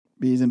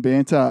Beers and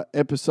Banter,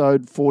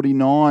 episode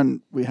 49.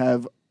 We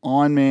have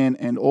Ironman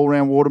and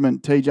all-round waterman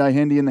TJ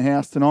Hendy in the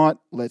house tonight.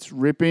 Let's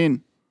rip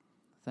in.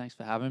 Thanks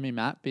for having me,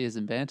 Matt. Beers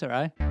and Banter,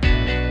 eh?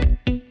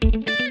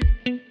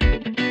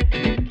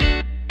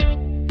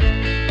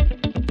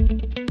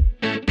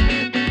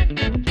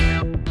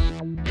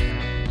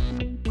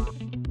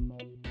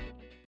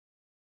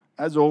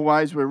 As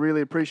always, we're really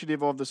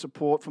appreciative of the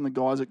support from the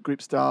guys at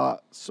Gripstar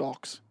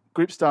Socks.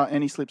 Gripstar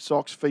anti-slip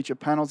socks feature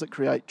panels that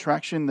create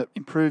traction that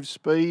improves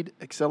speed,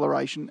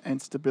 acceleration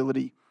and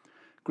stability.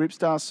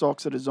 Gripstar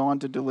socks are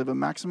designed to deliver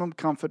maximum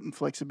comfort and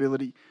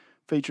flexibility,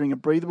 featuring a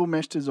breathable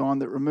mesh design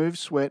that removes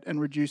sweat and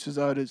reduces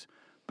odours.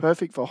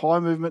 Perfect for high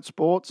movement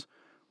sports,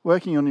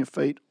 working on your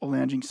feet or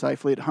lounging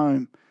safely at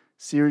home.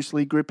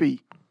 Seriously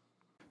grippy.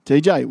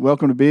 TJ,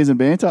 welcome to Beers and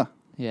Banter.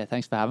 Yeah,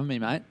 thanks for having me,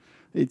 mate.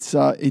 It's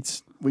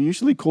we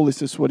usually call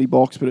this a sweaty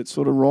box, but it's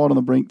sort of right on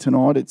the brink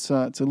tonight. It's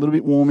a little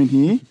bit warm in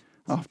here.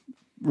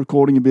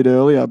 Recording a bit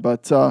earlier,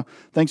 but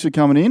thanks for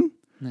coming in.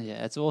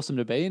 Yeah, it's awesome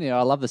to be in here.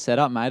 I love the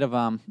setup, mate.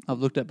 I've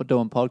looked at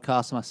doing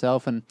podcasts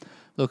myself and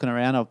looking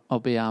around. I'll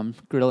be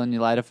grilling you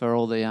later for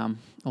all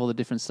the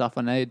different stuff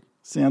I need.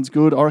 Sounds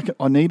good. I reckon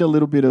I need a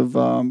little bit of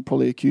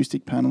probably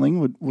acoustic paneling.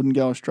 Wouldn't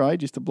go astray,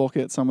 just to block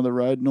out some of the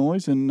road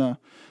noise and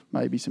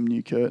maybe some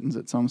new curtains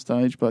at some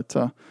stage. But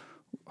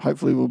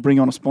hopefully we'll bring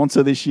on a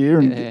sponsor this year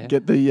and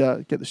get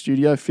the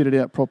studio fitted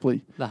out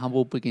properly. The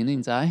humble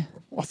beginnings, eh?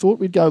 I thought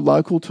we'd go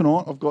local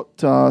tonight. I've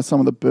got some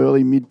of the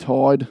Burleigh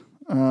Mid-Tide.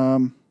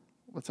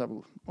 Let's have a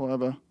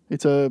look.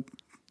 It's a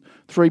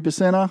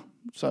 3%er,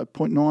 so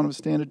 0.9 of a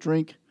standard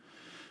drink.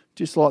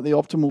 Just like the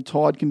optimal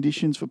tide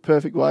conditions for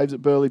perfect waves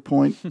at Burleigh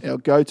Point, our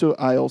go-to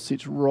ale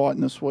sits right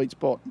in the sweet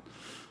spot.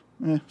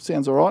 Yeah,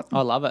 sounds all right.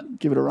 I love it.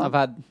 Give it a run. I've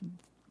had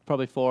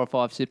probably 4 or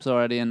 5 sips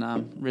already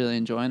and really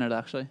enjoying it,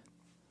 actually.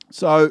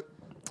 So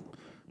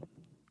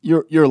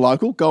you're a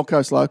local, Gold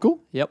Coast local.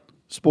 Yep.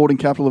 Sporting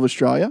capital of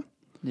Australia.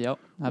 Yep,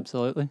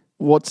 absolutely.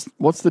 What's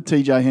the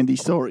TJ Hendy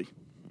story?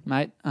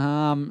 Mate,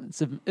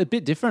 it's a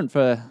bit different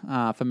for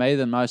me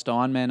than most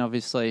Ironmen.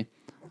 Obviously,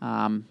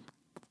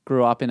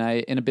 grew up in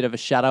a bit of a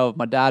shadow of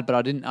my dad, but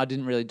I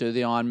didn't really do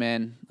the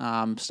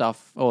Ironman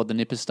stuff or the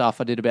nippers stuff.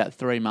 I did about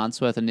 3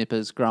 months worth of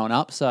nippers growing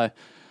up, so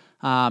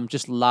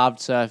just loved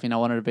surfing. I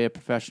wanted to be a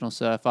professional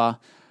surfer.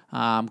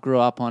 Grew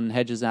up on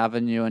Hedges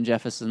Avenue and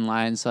Jefferson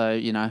Lane,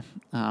 so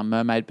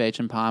Mermaid Beach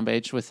and Palm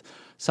Beach with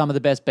some of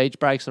the best beach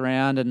breaks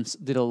around, and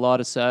did a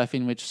lot of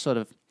surfing, which sort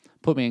of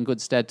put me in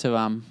good stead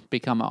to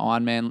become an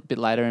Ironman a bit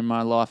later in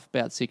my life.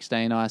 About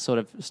 16, I sort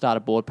of started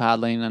board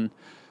paddling, and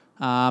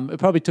it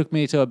probably took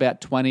me to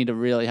about 20 to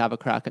really have a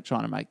crack at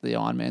trying to make the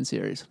Ironman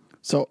series.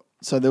 So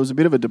there was a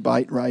bit of a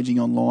debate raging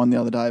online the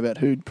other day about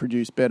who'd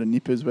produced better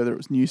nippers, whether it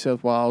was New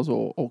South Wales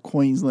or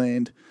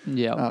Queensland.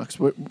 Yeah.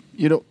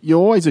 You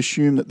always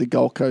assume that the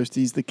Gold Coast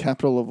is the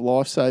capital of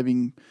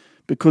lifesaving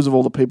because of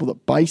all the people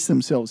that base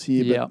themselves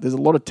here. Yeah. But there's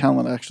a lot of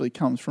talent that actually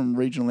comes from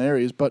regional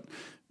areas. But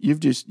you've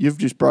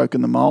just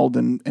broken the mould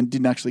and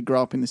didn't actually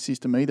grow up in the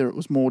system either. It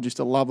was more just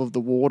a love of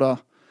the water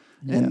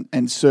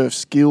and surf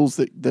skills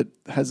that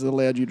has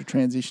allowed you to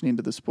transition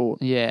into the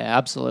sport. Yeah,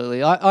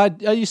 absolutely. I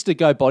used to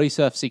go body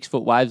surf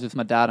 6-foot waves with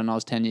my dad when I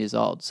was 10 years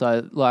old.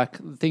 So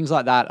like things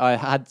like that, I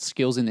had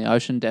skills in the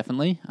ocean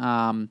definitely.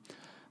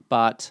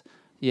 But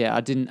yeah,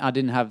 I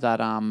didn't have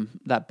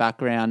that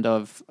background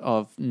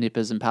of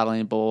nippers and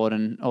paddling board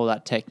and all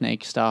that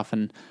technique stuff.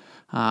 And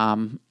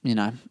I'm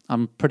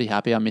pretty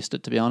happy I missed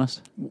it, to be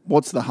honest.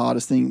 What's the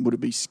hardest thing? Would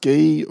it be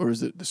ski or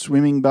is it the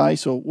swimming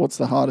base, or what's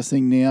the hardest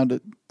thing now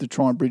to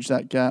try and bridge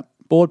that gap?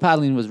 Board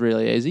paddling was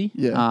really easy.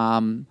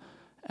 Yeah.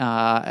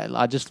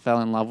 I just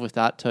fell in love with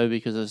that too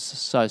because it's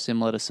so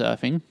similar to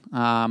surfing.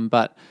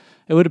 But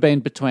it would have been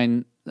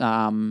between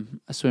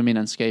swimming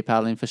and ski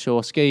paddling for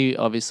sure. Ski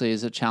obviously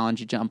is a challenge.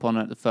 You jump on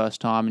it the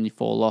first time and you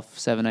fall off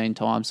 17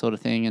 times sort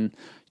of thing, and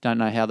you don't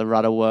know how the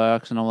rudder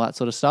works and all that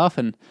sort of stuff.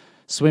 And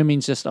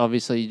swimming's just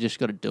obviously you just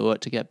got to do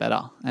it to get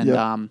better.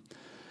 And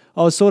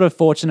I was sort of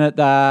fortunate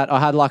that I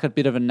had like a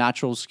bit of a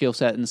natural skill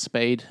set and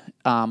speed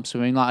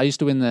swimming. Like I used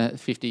to win the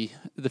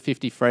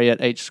 50 free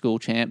at each school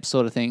champ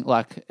sort of thing,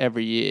 like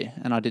every year,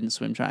 and I didn't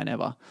swim train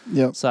ever.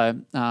 Yeah. So,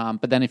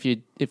 but then if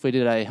we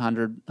did a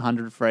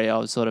 100 free, I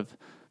was sort of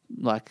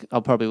like I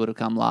probably would have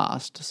come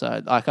last.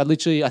 So like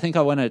I think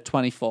I went at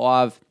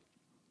 25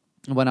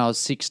 when I was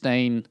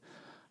 16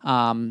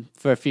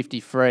 for a 50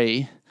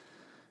 free.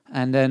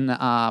 And then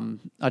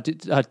I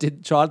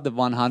did try the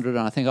 100, and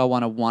I think I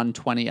won a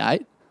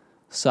 128.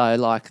 So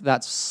like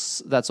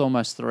that's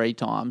almost 3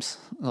 times.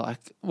 Like,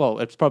 well,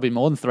 it's probably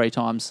more than 3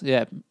 times.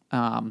 Yeah,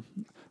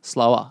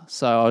 slower.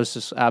 So I was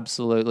just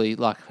absolutely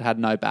like had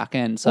no back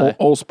end. So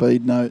all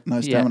speed, no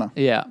stamina.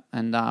 Yeah,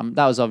 and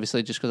that was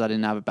obviously just because I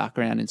didn't have a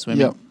background in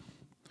swimming.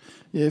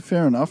 Yeah,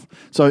 fair enough.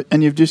 So,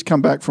 and you've just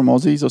come back from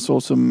Aussies. I saw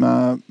some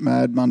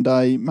Mad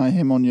Monday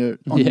mayhem on your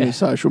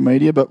social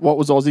media. But what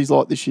was Aussies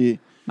like this year?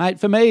 Mate,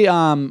 for me,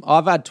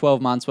 I've had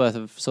 12 months worth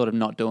of sort of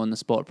not doing the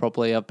sport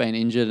properly. I've been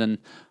injured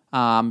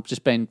and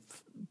just been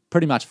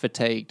pretty much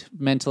fatigued,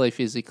 mentally,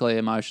 physically,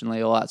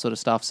 emotionally, all that sort of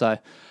stuff. So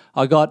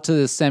I got to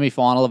the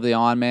semi-final of the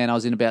Ironman. I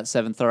was in about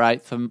 7th or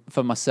 8th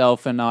for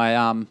myself, and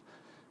I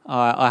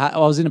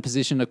was in a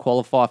position to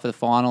qualify for the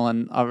final,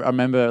 and I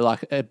remember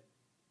like a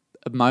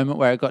moment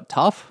where it got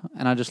tough,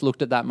 and I just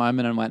looked at that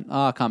moment and went,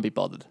 "Oh, I can't be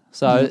bothered."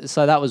 So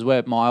that was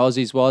where my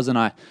Aussies was,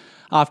 and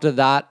after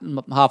that,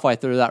 halfway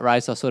through that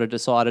race, I sort of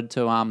decided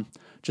to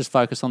just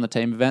focus on the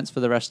team events for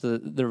the rest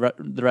of the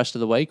rest of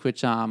the week,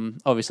 which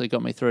obviously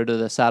got me through to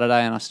the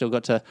Saturday, and I still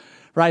got to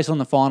race on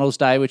the finals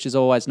day, which is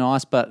always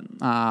nice. But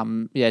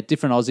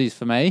different Aussies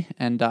for me,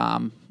 and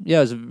it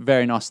was a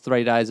very nice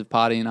 3 days of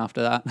partying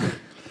after that.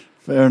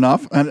 Fair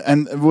enough,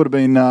 and it would have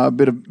been a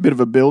bit of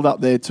a build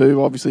up there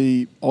too.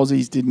 Obviously,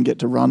 Aussies didn't get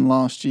to run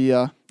last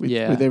year with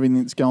everything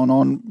that's going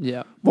on.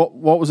 Yeah, what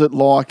was it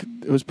like?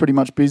 It was pretty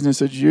much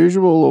business as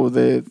usual, or were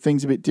there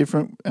things a bit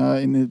different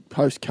in the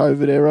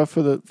post-COVID era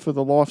for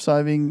the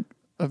life-saving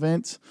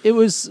events? It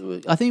was.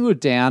 I think we were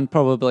down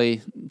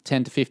probably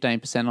 10 to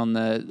 15% on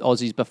the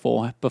Aussies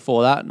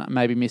before that.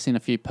 Maybe missing a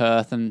few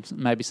Perth and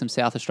maybe some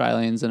South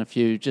Australians and a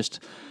few just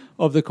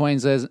of the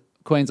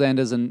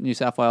Queenslanders and New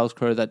South Wales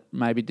crew that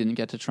maybe didn't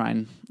get to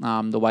train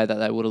the way that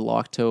they would have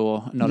liked to,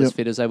 or not as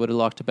fit as they would have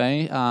liked to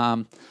be.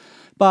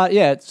 But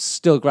yeah, it's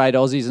still great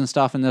Aussies and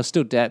stuff, and there's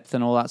still depth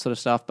and all that sort of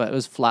stuff. But it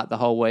was flat the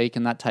whole week,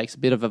 and that takes a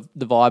bit of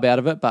the vibe out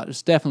of it. But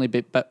it's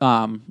definitely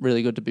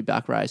really good to be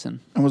back racing.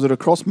 And was it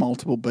across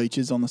multiple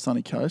beaches on the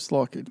sunny coast?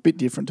 Like it's a bit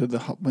different to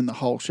when the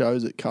whole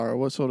show's at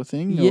Kurrawa sort of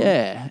thing? Or?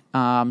 Yeah.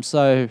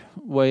 So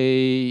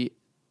we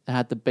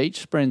had the beach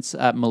sprints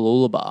at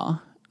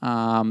Mooloolaba,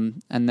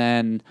 and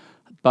then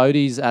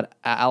Bodie's at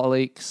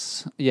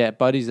Alex. Yeah,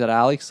 Bodie's at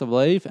Alex, I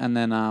believe, and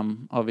then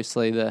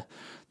obviously the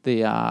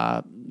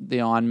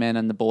Ironman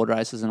and the board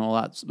races and all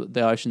that,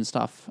 the ocean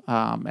stuff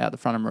out the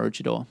front of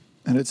Maroochydore.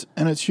 And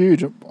it's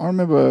huge. I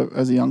remember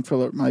as a young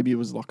fella, maybe it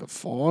was like a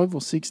 5 or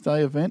 6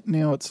 day event.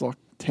 Now it's like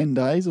 10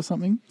 days or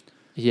something.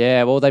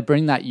 Yeah, well, they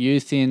bring that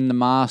youth in, the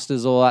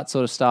masters, all that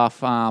sort of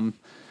stuff.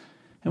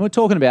 And we're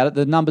talking about it.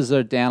 The numbers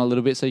are down a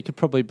little bit, so you could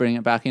probably bring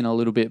it back in a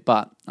little bit.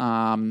 But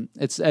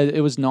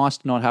it was nice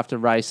to not have to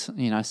race,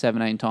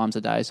 17 times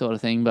a day, sort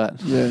of thing.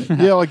 But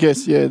I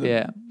guess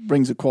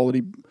brings a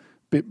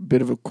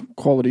bit of a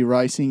quality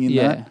racing in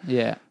that.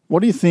 Yeah. What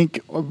do you think?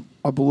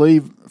 I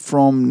believe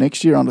from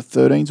next year under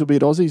 13s will be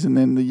at Aussies, and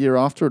then the year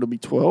after it'll be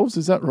 12s.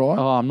 Is that right?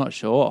 Oh, I'm not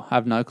sure. I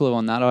have no clue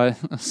on that.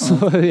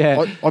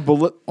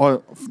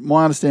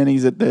 My understanding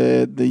is that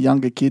the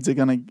younger kids are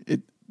going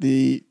to.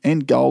 The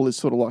end goal is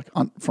sort of like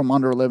from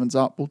under 11s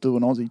up, we'll do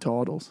an Aussie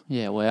titles.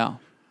 Yeah, wow.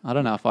 I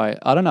don't know if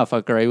I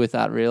agree with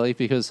that really,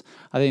 because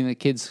I think the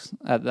kids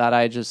at that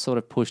age are sort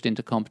of pushed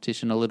into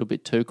competition a little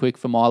bit too quick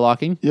for my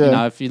liking.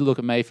 Yeah. If you look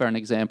at me for an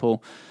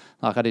example,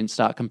 like I didn't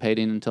start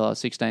competing until I was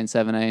 16,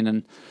 17,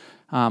 and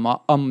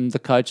I'm the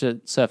coach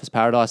at Surfers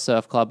Paradise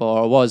Surf Club,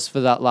 or I was for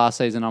that last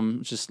season.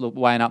 I'm just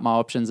weighing up my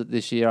options at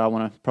this year. I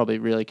want to probably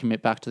really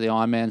commit back to the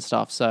Ironman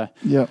stuff. So,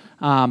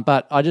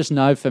 but I just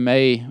know for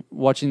me,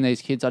 watching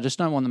these kids, I just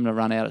don't want them to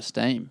run out of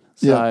steam.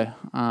 So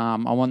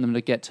I want them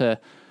to get to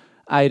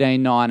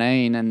 18,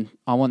 19, and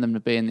I want them to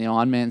be in the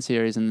Ironman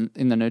series and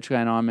in the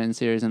Nutrigrain Ironman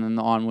series and in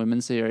the Iron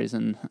Women series,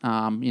 and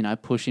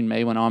pushing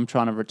me when I'm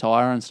trying to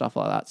retire and stuff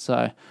like that.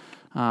 So,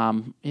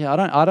 I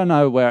don't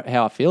know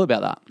how I feel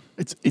about that.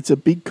 It's a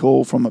big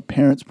call from a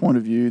parent's point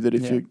of view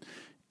that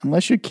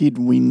unless your kid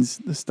wins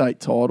the state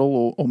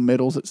title or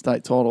medals at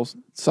state titles,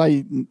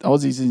 say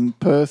Aussies in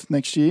Perth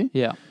next year.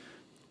 Yeah.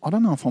 I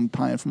don't know if I'm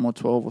paying for my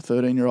 12 or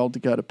 13-year-old to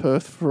go to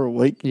Perth for a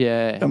week.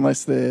 Yeah.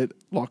 Unless they're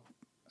like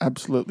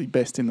absolutely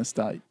best in the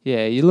state.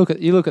 Yeah, you look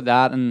at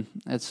that, and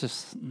it's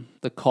just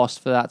the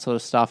cost for that sort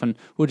of stuff. And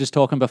we were just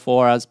talking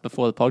before the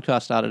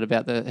podcast started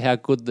about how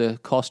good the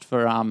cost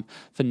for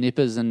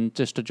nippers and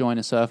just to join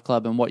a surf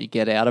club and what you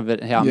get out of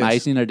it, how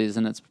amazing it is,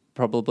 and it's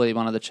probably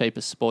one of the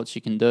cheapest sports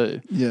you can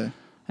do. Yeah,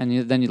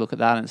 and then you look at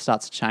that, and it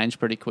starts to change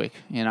pretty quick.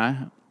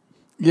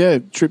 Yeah,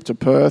 trip to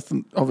Perth,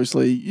 and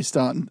obviously you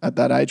start at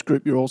that age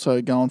group. You're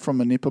also going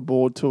from a nipper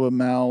board to a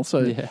mal,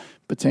 so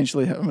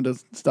potentially having to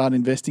start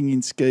investing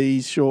in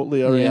skis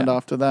shortly around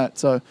after that.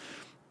 So,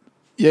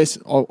 yes,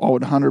 I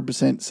would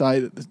 100% say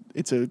that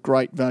it's a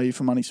great value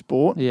for money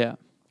sport. Yeah,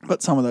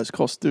 but some of those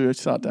costs do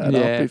start to add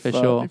up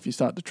if you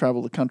start to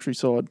travel the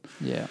countryside.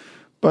 Yeah,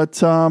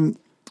 but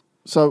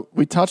so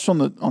we touched on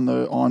the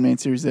Ironman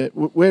series there.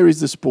 Where is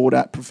the sport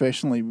at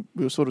professionally?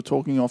 We were sort of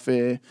talking off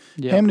air.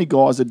 Yeah. How many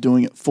guys are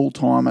doing it full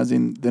time, as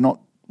in they're not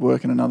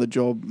working another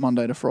job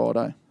Monday to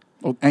Friday,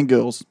 and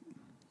girls?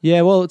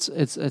 Yeah, well,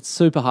 it's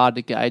super hard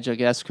to gauge, I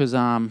guess, because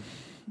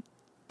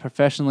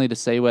professionally to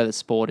see where the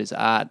sport is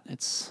at,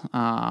 it's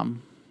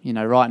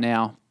right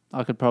now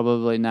I could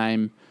probably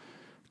name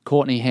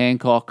Courtney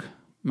Hancock,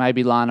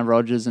 maybe Lana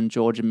Rogers and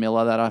Georgia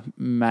Miller that are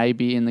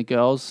maybe in the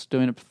girls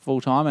doing it full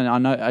time. And I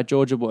know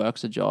Georgia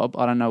works a job.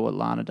 I don't know what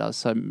Lana does,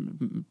 so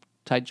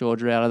take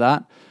Georgia out of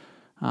that.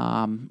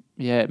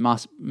 It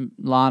must.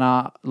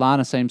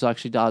 Lana seems like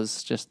she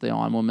does just the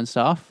Iron Woman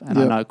stuff, and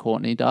I know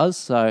Courtney does.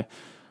 So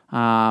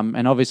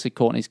And obviously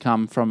Courtney's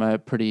come from a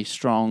pretty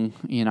strong,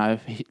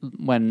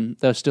 when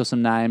there were still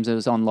some names, it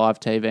was on live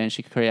TV and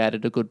she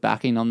created a good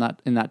backing on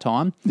that in that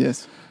time.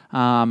 Yes.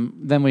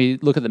 Then we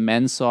look at the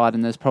men's side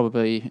and there's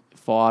probably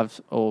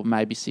 5 or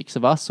maybe 6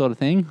 of us sort of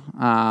thing.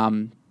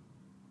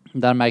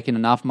 They're making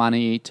enough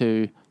money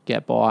to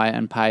get by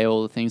and pay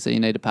all the things that you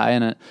need to pay.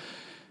 And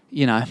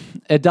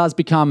it does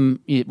become,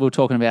 we're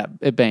talking about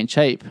it being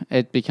cheap,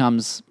 it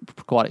becomes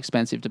quite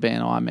expensive to be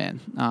an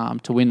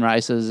Ironman, to win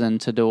races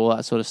and to do all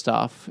that sort of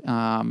stuff.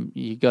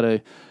 You got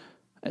to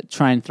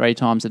train 3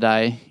 times a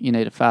day. You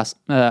need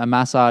a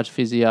massage,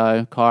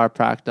 physio,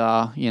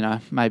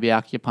 chiropractor, maybe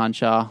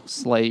acupuncture,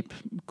 sleep,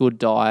 good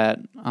diet,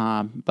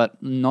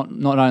 but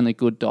not only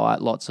good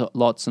diet, lots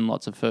and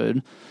lots of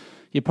food.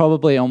 You're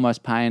probably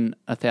almost paying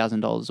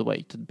 $1,000 a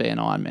week to be an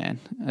Ironman.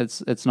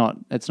 It's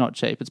not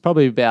cheap. It's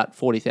probably about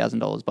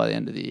 $40,000 by the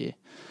end of the year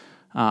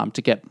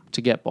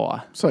to get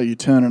by. So you're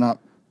turning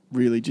up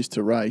really just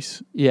to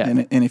race. Yeah.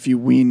 And if you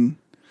win,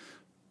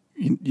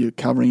 you're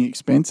covering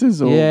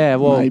expenses, or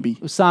maybe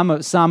some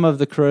of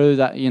the crew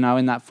that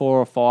in that 4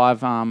 or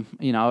 5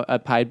 are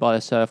paid by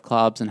the surf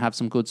clubs and have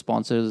some good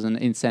sponsors and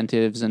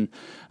incentives and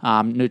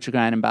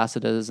Nutrigrain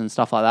ambassadors and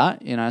stuff like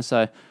that.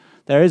 So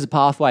there is a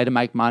pathway to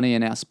make money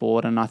in our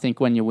sport, and I think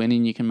when you're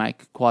winning, you can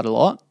make quite a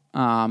lot,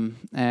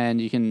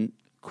 and you can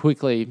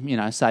quickly,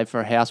 save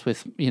for a house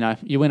with,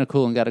 you win a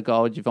Coolangatta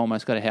Gold, you've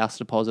almost got a house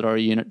deposit or a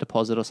unit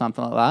deposit or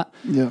something like that.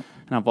 Yeah.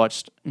 And I've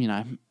watched,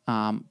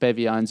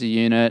 Bevy owns a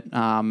unit,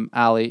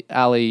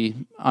 Ali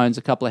owns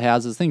a couple of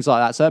houses, things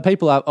like that. So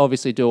people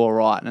obviously do all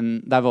right,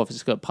 and they've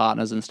obviously got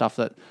partners and stuff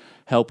that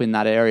help in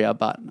that area,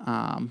 but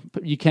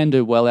you can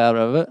do well out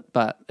of it,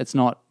 but it's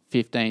not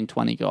 15,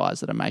 20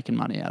 guys that are making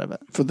money out of it.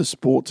 For the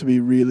sport to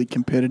be really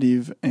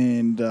competitive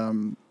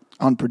and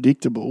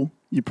unpredictable,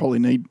 you probably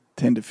need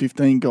 10 to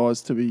 15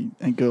 guys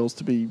and girls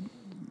to be,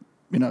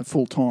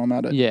 full time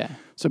at it. Yeah.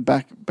 So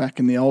back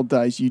in the old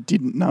days, you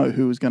didn't know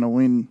who was going to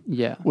win.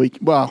 Yeah.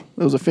 Well,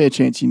 there was a fair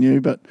chance you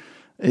knew, but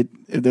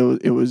there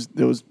was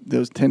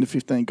 10 to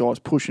 15 guys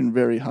pushing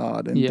very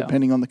hard, and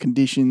depending on the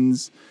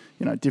conditions,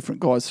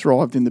 different guys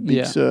thrived in the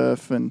big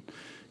surf, and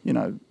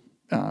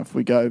if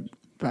we go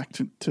back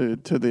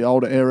to the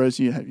older eras,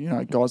 you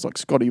have guys like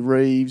Scotty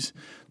Reeves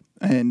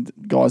and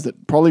guys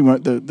that probably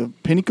weren't the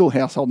pinnacle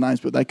household names,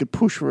 but they could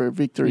push for a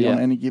victory on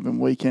any given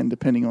weekend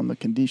depending on the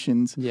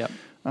conditions. Yeah.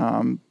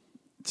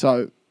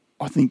 So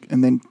I think,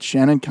 and then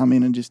Shannon come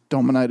in and just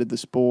dominated the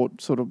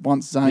sport. Sort of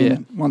once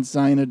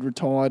Zane had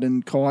retired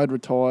and Kai had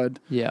retired.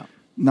 Yeah.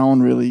 No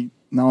one really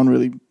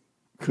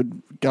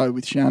could go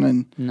with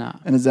Shannon. No.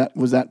 And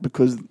was that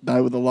because they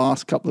were the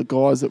last couple of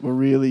guys that were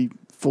really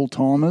full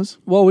timers?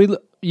 Well,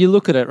 you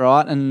look at it,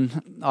 right,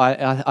 and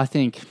I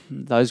think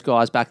those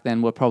guys back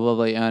then were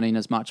probably earning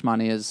as much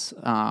money as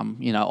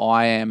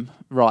I am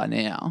right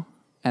now,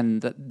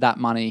 and that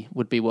money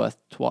would be worth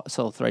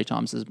 3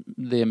 times as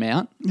the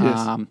amount.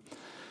 Yes.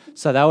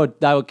 So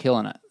they were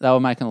killing it. They were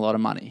making a lot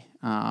of money,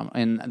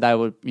 and they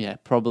were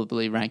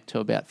probably ranked to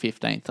about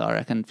 15th, I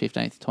reckon,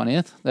 15th,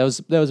 20th.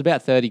 There was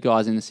about 30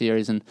 guys in the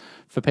series, and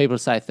for people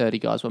to say 30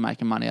 guys were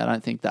making money, I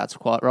don't think that's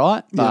quite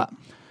right, but. Yeah.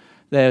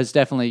 There's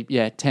definitely,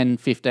 10,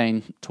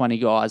 15, 20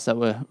 guys that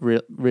were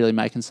really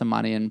making some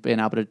money and being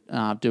able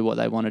to do what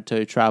they wanted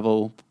to,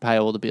 travel, pay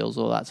all the bills,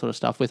 all that sort of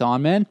stuff with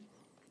Ironman.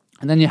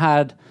 And then you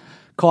had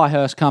Kai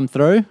Hurst come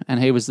through,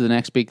 and he was the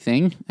next big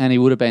thing, and he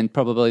would have been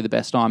probably the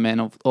best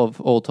Ironman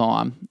of all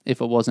time if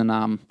it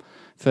wasn't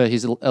for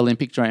his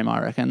Olympic dream, I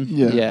reckon.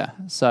 Yeah.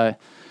 So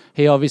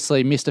he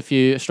obviously missed a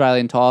few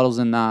Australian titles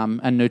and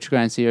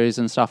Nutrigrain series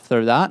and stuff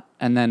through that.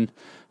 And then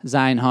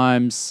Zane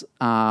Holmes...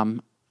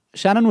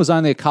 Shannon was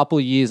only a couple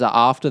of years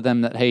after them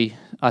that he,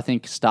 I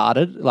think,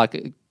 started,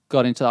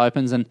 got into the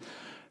Opens. And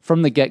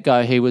from the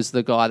get-go, he was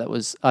the guy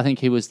I think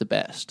he was the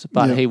best,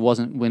 but he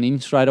wasn't winning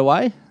straight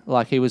away.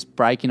 He was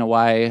breaking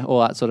away,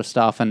 all that sort of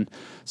stuff, and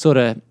sort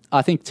of,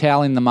 I think,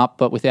 toweling them up,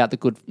 but without the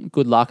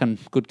good luck and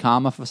good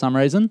karma for some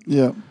reason.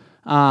 Yeah.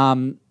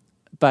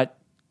 But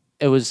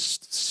it was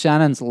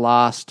Shannon's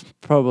last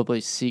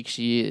probably 6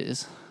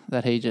 years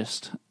that he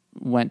just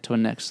went to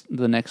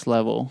the next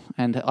level.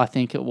 And I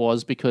think it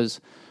was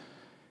because...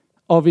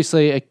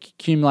 obviously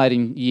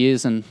accumulating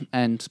years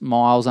and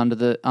miles under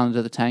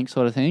the tank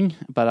sort of thing,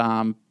 but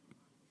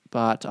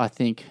I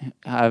think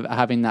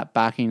having that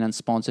backing and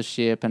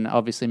sponsorship and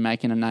obviously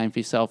making a name for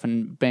yourself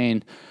and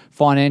being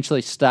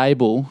financially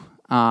stable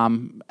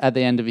at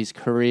the end of his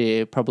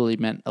career probably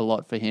meant a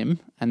lot for him.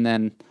 And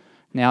then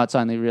now it's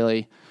only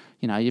really,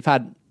 you've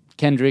had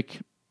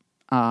Kendrick,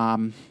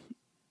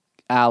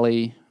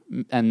 Ali,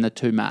 and the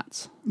 2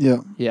 Matts. Yeah.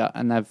 Yeah,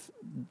 and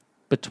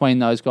between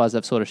those guys,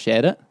 they've sort of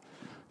shared it.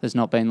 There's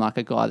not been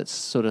a guy that's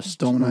sort of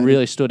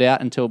really stood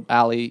out until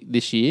Ali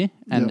this year,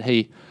 and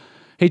he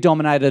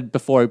dominated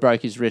before he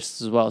broke his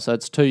wrists as well. So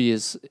it's 2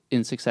 years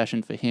in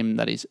succession for him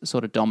that he's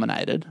sort of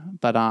dominated.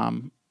 But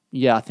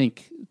I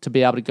think to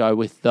be able to go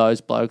with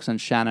those blokes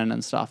and Shannon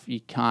and stuff, you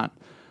can't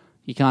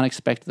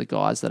expect the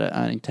guys that are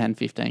earning 10,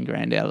 15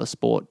 grand out of the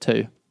sport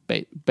to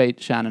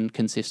beat Shannon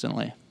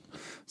consistently.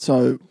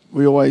 So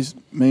me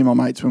and my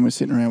mates, when we're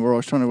sitting around, we're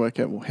always trying to work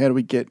out, well, how do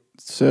we get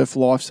surf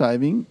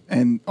life-saving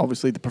and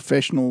obviously the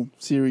professional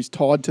series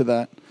tied to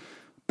that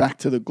back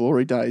to the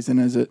glory days. And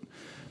as it,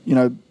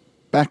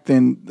 back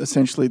then,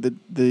 essentially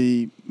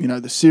the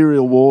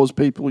serial wars,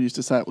 people used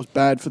to say it was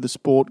bad for the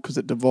sport because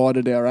it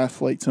divided our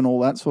athletes and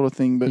all that sort of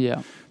thing. But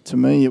to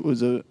me, it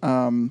was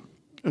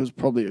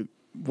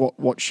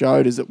what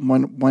showed is that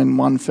when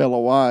one fell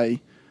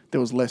away, there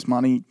was less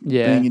money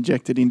being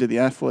injected into the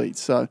athletes.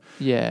 So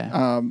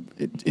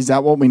is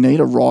that what we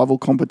need? A rival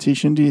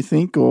competition, do you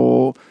think,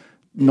 or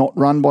not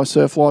run by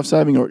Surf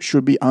Lifesaving, or it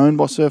should be owned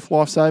by Surf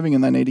Lifesaving,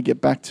 and they need to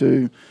get back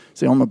to,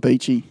 see, I'm a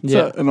beachy,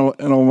 and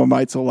all my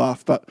mates will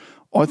laugh, but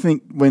I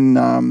think when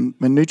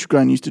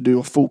Nutrigrain used to do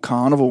a full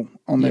carnival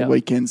on their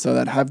weekends, so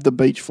they'd have the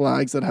beach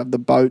flags, they'd have the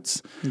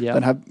boats,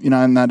 they'd have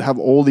and they'd have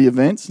all the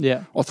events.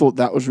 Yeah, I thought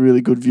that was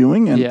really good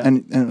viewing,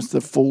 and it was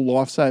the full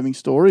life-saving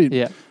story.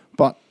 Yeah,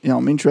 but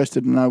I'm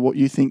interested to know what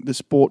you think the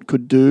sport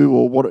could do,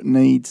 or what it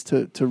needs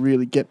to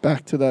really get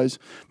back to those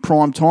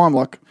prime time.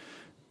 Like,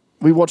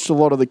 we watched a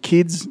lot of the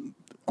kids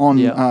on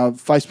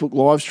Facebook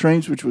live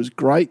streams, which was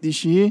great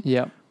this year.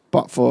 Yeah.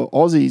 But for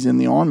Aussies in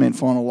the Ironman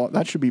final, like,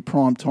 that should be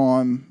prime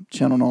time,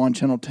 Channel 9,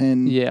 Channel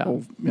 10,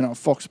 or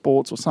Fox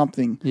Sports or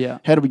something. Yeah.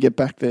 How do we get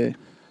back there?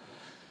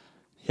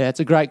 Yeah, it's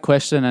a great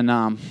question,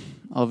 and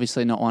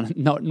obviously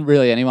not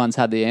really anyone's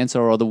had the answer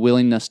or the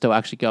willingness to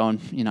actually go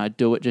and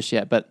do it just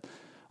yet. But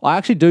I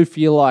actually do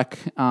feel like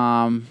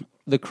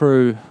the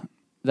crew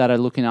that are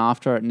looking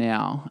after it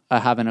now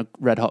are having a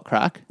red hot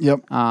crack.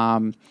 Yep.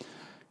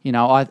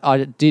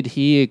 I did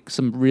hear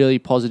some really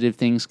positive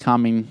things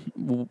coming,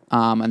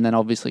 and then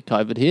obviously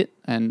COVID hit,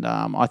 and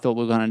I thought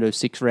we were going to do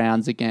 6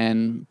 rounds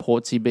again,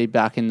 Portsy be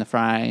back in the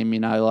frame,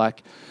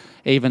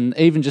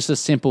 even just a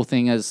simple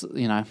thing as,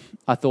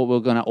 I thought we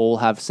were going to all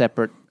have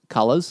separate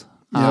colours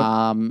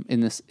in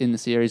the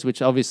series,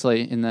 which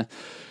obviously in the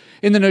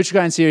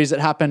Nutrigrain series, it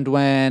happened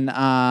when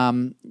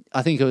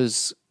I think it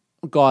was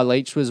Guy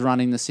Leach was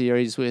running the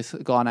series with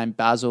a guy named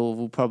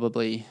Basil,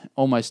 probably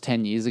almost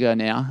 10 years ago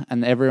now,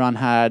 and everyone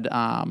had,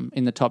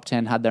 in the top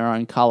 10, had their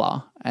own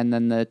colour, and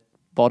then the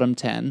bottom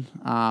 10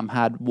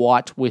 had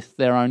white with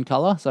their own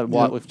colour, so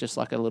white with just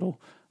like a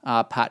little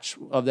patch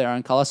of their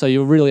own colour, so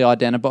you're really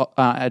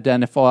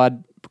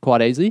identified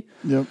quite easy.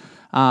 Yep.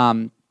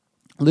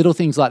 Little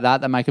things like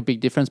that make a big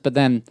difference, but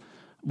then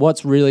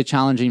what's really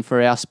challenging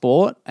for our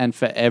sport and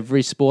for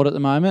every sport at the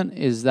moment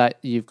is that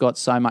you've got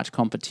so much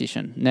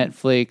competition.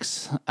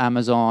 Netflix,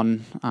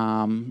 Amazon,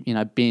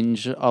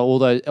 Binge,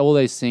 all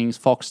these things,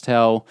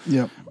 Foxtel,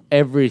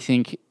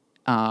 everything,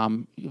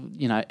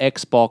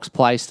 Xbox,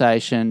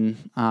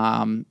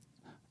 PlayStation,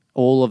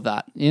 all of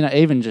that.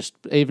 Even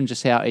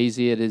just how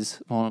easy it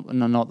is, well,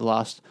 not the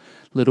last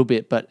little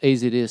bit, but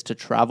easy it is to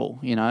travel.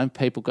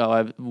 People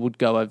would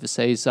go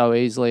overseas so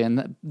easily,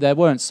 and they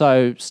weren't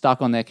so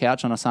stuck on their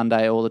couch on a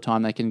Sunday all the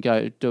time. They can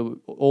go do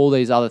all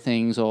these other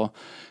things, or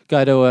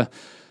go to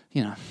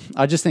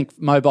I just think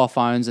mobile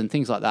phones and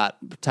things like that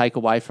take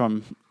away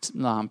from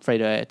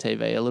free-to-air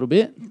TV a little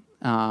bit.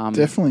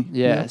 Definitely.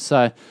 Yeah.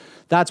 So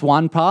that's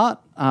one part.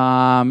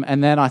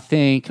 And then I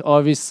think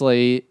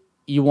obviously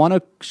you want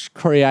to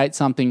create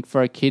something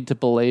for a kid to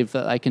believe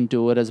that they can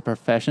do it as a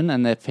profession,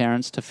 and their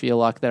parents to feel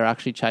like they're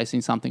actually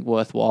chasing something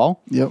worthwhile.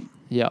 Yep.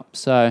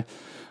 So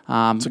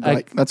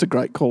that's a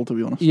great call, to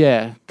be honest.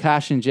 Yeah,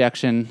 cash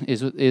injection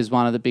is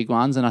one of the big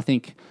ones, and I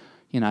think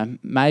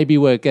maybe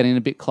we're getting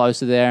a bit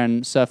closer there,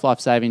 and Surf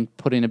Lifesaving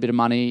putting a bit of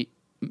money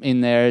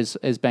in there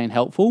has been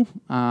helpful.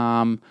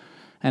 And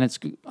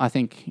I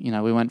think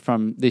we went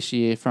from this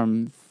year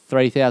from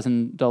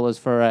 $3,000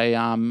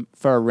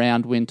 for a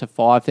round win to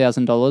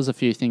 $5,000. A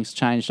few things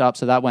changed up,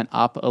 so that went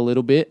up a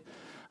little bit.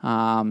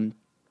 And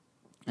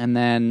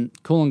then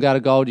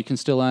Coolangatta Gold, you can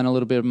still earn a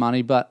little bit of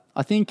money, but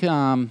I think,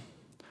 I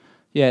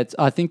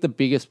think the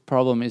biggest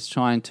problem is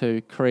trying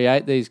to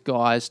create these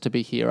guys to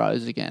be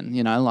heroes again.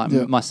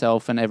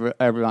 Myself and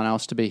everyone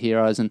else to be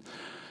heroes. And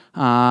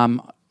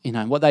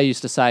what they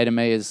used to say to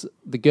me is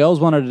the girls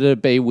wanted to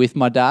be with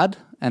my dad,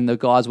 and the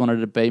guys wanted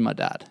to be my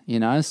dad,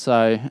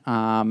 So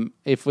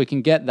if we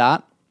can get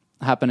that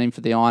happening for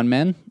the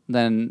Ironmen,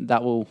 then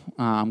that will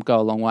go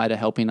a long way to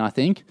helping, I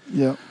think.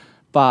 Yeah.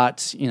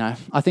 But,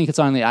 I think it's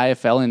only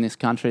AFL in this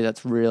country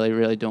that's really,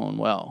 really doing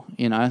well.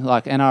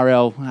 Like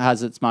NRL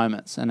has its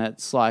moments, and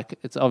it's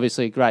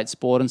obviously a great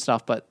sport and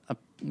stuff, but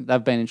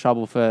they've been in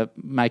trouble for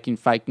making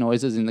fake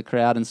noises in the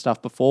crowd and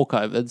stuff before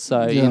COVID.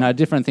 So,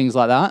 different things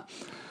like that.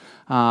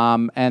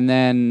 And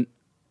then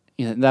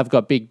they've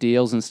got big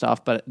deals and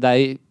stuff, but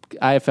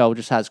AFL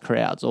just has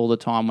crowds all the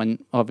time when,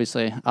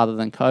 obviously, other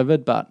than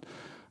COVID, but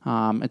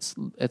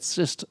it's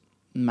just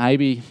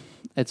maybe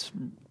it's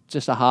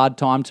just a hard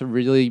time to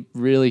really,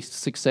 really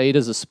succeed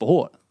as a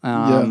sport.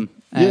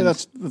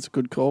 That's a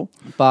good call.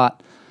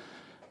 But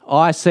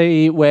I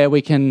see where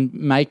we can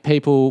make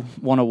people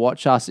want to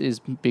watch us is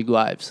big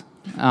waves.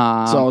 So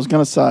I was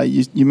going to say,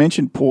 you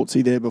mentioned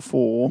Portsea there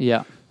before.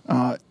 Yeah.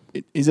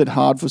 is it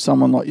hard for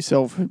someone like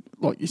yourself, who,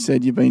 like you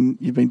said, you've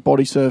been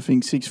body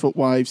surfing 6 foot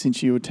waves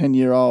since you were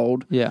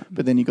 10-year-old, Yeah.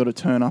 but then you got to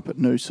turn up at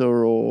Noosa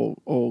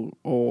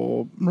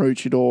or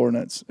Maroochydore and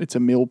it's a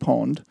mill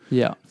pond,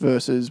 Yeah.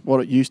 versus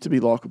what it used to be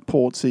like at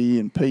Portsea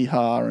and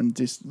Piha and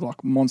just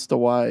like monster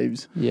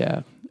waves.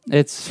 Yeah.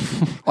 It's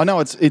I know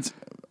it's.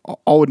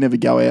 I would never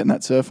go out in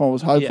that surf. I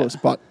was hopeless,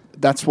 but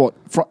that's what.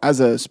 As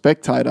a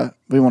spectator,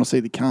 we want to see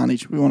the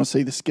carnage. We want to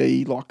see the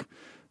ski like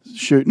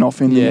shooting off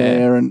in the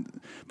air,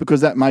 and because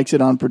that makes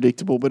it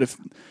unpredictable. But if,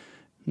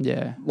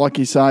 like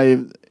you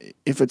say,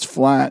 if it's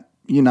flat,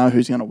 you know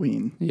who's going to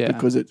win. Yeah.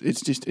 Because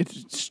it's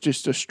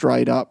just a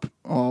straight up.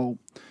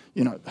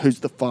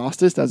 Who's the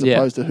fastest as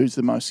opposed to who's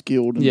the most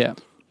skilled. And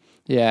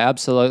yeah,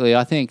 absolutely.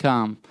 I think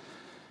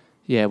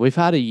we've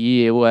had a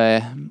year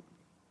where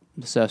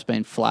the surf's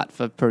been flat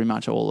for pretty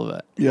much all of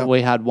it. Yep.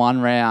 We had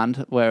one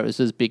round where it was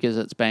as big as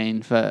it's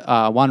been for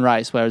one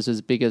race where it was as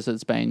big as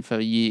it's been for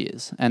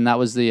years, and that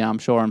was the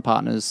Shaw and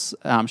Partners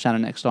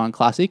Shannon Eckstein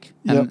Classic,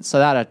 and so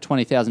that had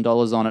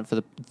 $20,000 on it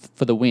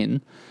for the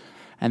win,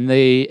 and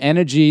the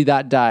energy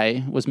that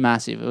day was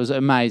massive. It was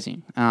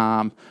amazing.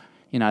 The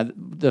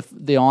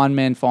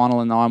Ironman final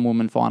and the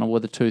Ironwoman final were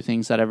the two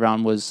things that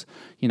everyone was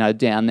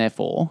down there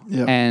for,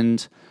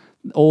 and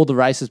all the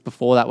races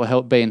before that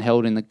were being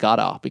held in the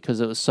gutter because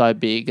it was so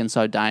big and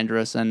so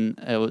dangerous, and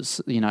it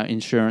was,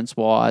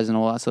 insurance-wise and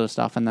all that sort of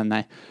stuff. And then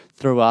they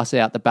threw us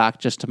out the back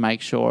just to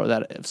make sure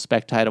that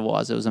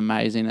spectator-wise it was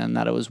amazing and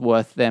that it was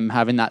worth them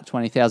having that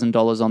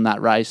 $20,000 on that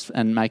race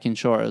and making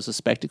sure it was a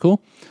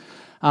spectacle.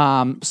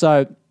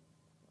 So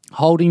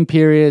holding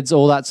periods,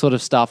 all that sort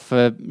of stuff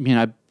for a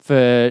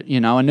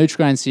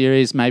Nutrigrain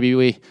series, maybe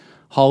we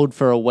hold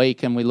for a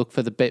week and we look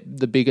for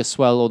the biggest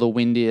swell or the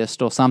windiest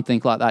or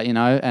something like that,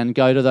 and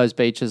go to those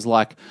beaches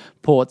like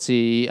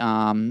Portsea,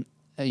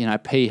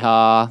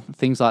 Piha,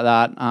 things like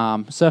that,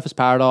 Surfers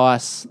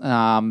Paradise,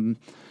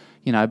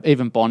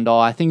 even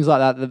Bondi, things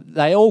like that.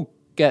 They all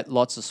get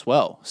lots of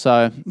swell.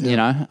 So,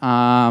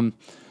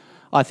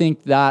 I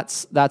think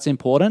that's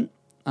important.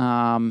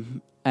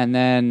 And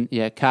then,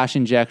 cash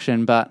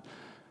injection. But,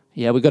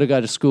 we've got to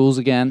go to schools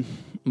again.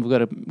 We've got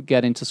to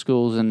get into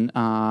schools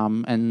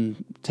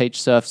and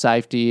teach surf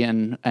safety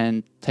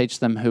and teach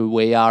them who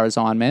we are as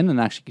Ironmen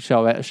and actually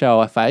show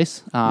our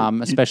face,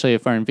 especially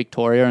if we're in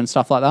Victoria and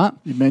stuff like that.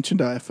 You mentioned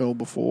AFL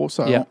before,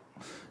 so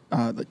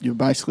that you're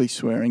basically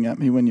swearing at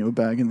me when you were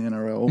bagging the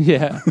NRL.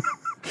 Yeah.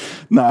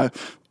 No,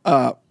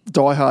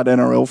 diehard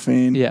NRL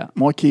fan. Yeah.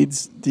 My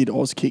kids did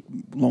Auskick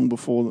long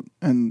before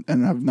and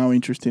have no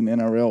interest in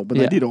NRL, but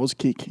they did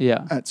Auskick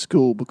at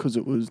school because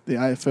it was the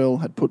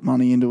AFL had put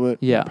money into it.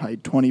 Yeah. You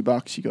paid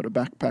 $20, you got a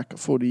backpack, a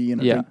footy,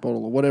 and a drink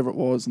bottle or whatever it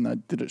was, and they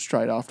did it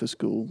straight after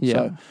school. Yeah.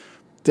 So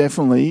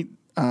definitely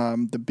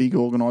the big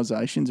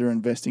organisations are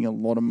investing a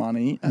lot of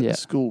money at the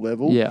school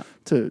level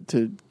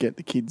to get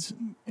the kids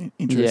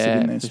interested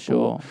in their sport.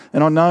 Sure.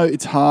 And I know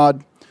it's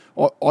hard.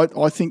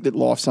 I think that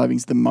lifesaving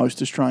is the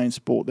most Australian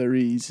sport there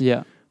is.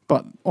 Yeah.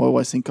 But I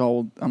always think,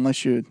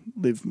 unless you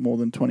live more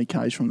than 20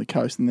 k's from the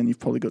coast, and then you've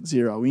probably got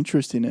zero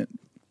interest in it.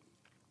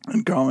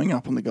 And growing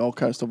up on the Gold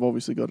Coast, I've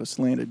obviously got a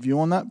slanted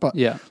view on that. But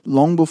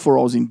long before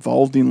I was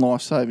involved in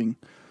lifesaving,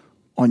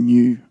 I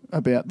knew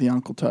about the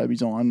Uncle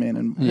Toby's Ironman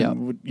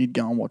and you'd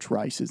go and watch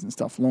races and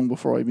stuff long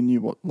before I even knew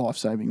what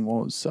lifesaving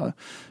was. So,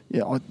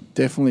 I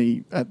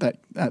definitely at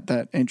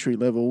that entry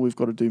level, we've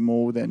got to do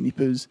more with our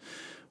nippers.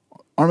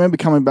 I remember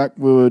coming back,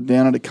 we were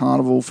down at a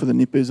carnival for the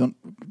nippers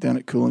down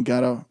at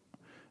Coolangatta,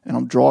 and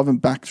I'm driving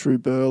back through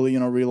Burleigh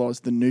and I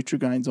realised the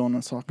Nutrigrain's on.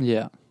 It's like,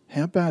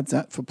 how bad's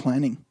that for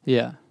planning?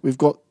 Yeah. We've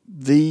got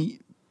the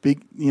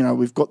big,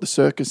 we've got the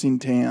circus in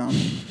town,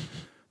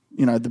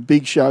 the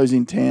big shows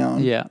in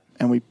town. Yeah.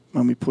 And we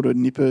put a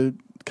nipper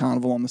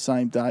carnival on the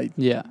same day.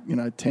 Yeah.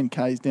 10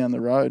 k's down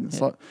the road.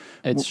 It's like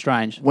it's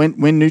strange. When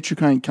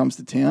Nutrigrain comes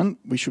to town,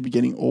 we should be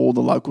getting all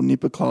the local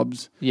nipper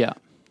clubs. Yeah.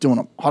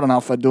 I don't know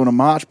if they're doing a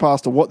march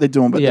past or what they're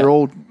doing, but they're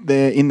all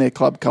there in their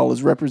club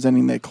colours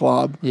representing their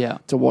club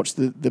to watch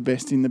the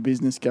best in the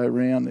business go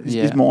round,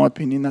 is my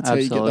opinion. That's how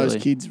you get those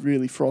kids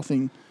really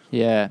frothing.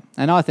 Yeah,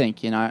 and I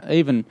think,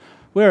 even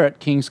we're at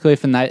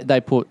Kingscliff and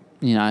they put,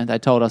 they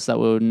told us that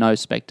we were no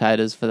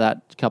spectators for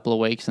that couple of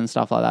weeks and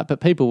stuff like that, but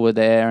people were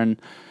there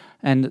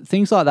and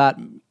things like that.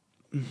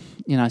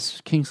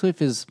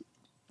 Kingscliff is,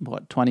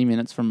 20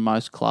 minutes from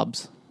most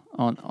clubs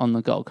on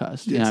the Gold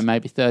Coast,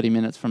 maybe 30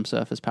 minutes from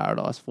Surfers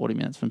Paradise, 40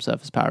 minutes from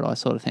Surfers Paradise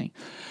sort of thing.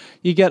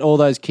 You get all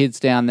those kids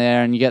down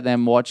there and you get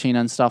them watching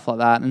and stuff like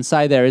that, and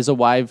say there is a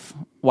wave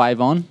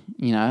on,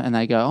 and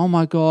they go, oh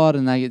my God,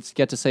 and they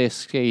get to see a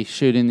ski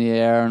shoot in the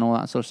air and all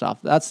that sort of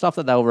stuff. That's stuff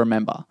that they'll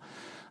remember.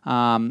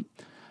 And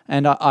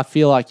I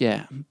feel like,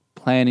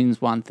 planning's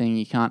one thing.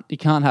 You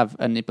can't have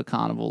a nipper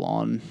carnival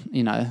on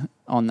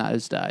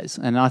those days.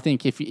 And I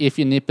think if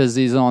your nippers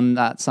is on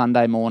that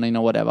Sunday morning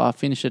or whatever,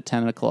 finish at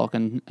 10 o'clock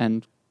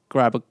and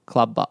grab a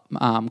club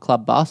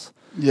bus.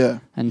 Yeah.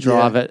 And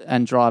drive it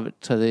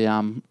to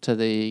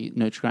the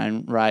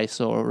Nutrigrain race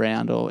or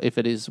round, or if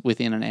it is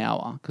within an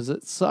hour, because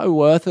it's so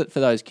worth it for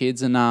those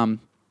kids. And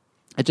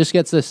it just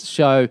gets to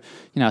show,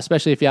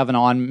 especially if you have an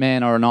Iron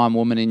Man or an Iron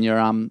Woman in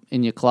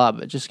your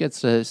club, it just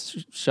gets to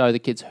show the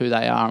kids who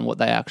they are and what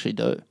they actually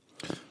do.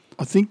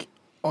 I think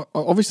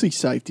obviously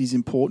safety is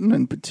important,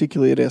 and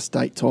particularly at our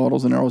state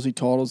titles and our Aussie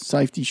titles,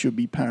 safety should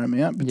be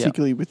paramount,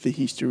 particularly with the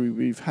history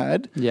we've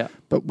had. Yeah.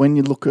 But when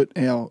you look at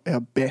our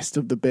best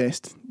of the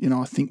best,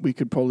 I think we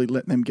could probably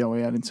let them go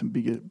out in some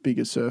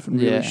bigger surf and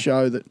really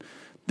show that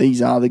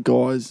these are the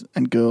guys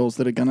and girls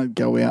that are going to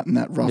go out in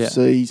that rough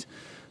seas.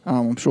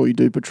 I'm sure you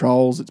do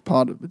patrols. It's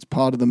part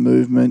of the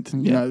movement.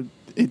 Yeah.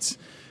 These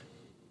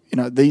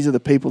are the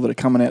people that are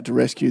coming out to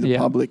rescue the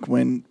public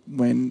when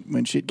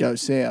shit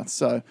goes south.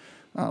 So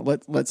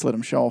let's let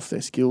them show off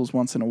their skills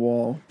once in a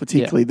while,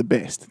 particularly the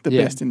best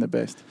in the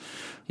best.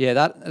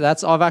 Yeah,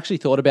 that's I've actually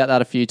thought about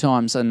that a few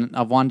times, and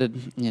I've wondered,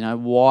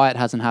 why it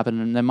hasn't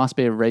happened, and there must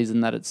be a reason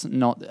that it's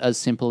not as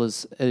simple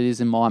as it is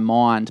in my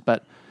mind.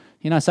 But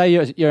say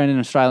you're in an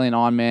Australian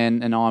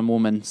Ironman and Iron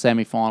Woman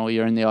semi-final,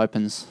 you're in the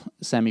Opens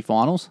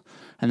semi-finals,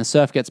 and the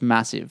surf gets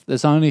massive.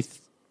 There's only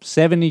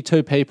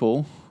 72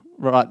 people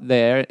right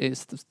there.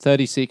 It's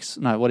 32,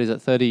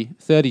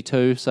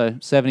 so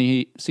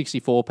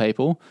 64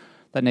 people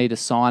that need to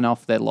sign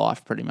off their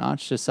life pretty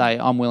much to say,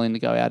 I'm willing to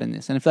go out in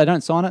this. And if they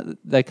don't sign it,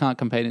 they can't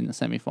compete in the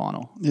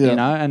semi-final,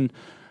 and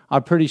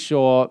I'm pretty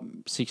sure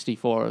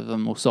 64 of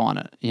them will sign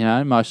it,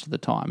 most of the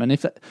time.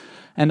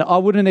 And I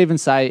wouldn't even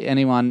say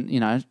anyone,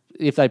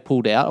 if they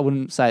pulled out, I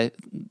wouldn't say,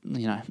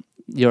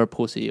 you're a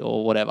pussy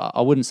or whatever.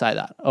 I wouldn't say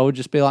that. I would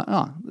just be like,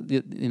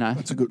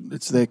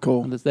 it's their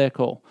call. It's their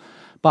call.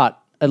 But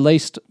at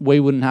least we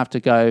wouldn't have to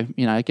go,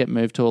 get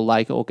moved to a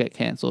lake or get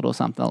cancelled or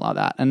something like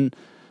that. And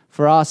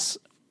for us,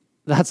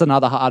 that's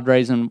another hard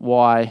reason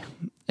why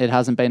it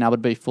hasn't been able to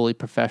be fully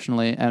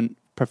professional, and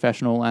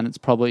it's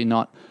probably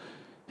not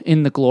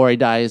in the glory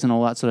days and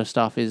all that sort of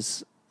stuff.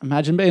 Is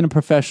imagine being a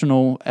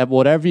professional at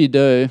whatever you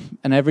do,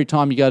 and every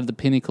time you go to the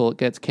pinnacle, it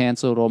gets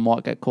cancelled or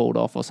might get called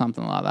off or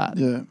something like that.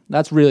 Yeah,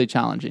 that's really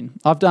challenging.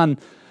 I've done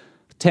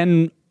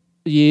 10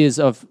 years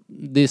of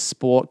this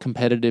sport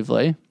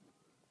competitively,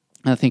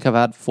 and I think I've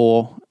had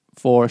four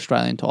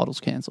Australian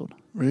titles cancelled.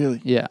 Really?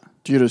 Yeah.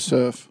 Due to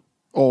surf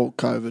or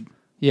COVID?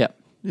 Yeah.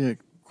 Yeah,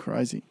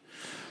 crazy.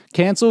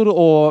 Cancelled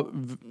or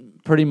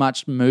pretty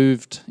much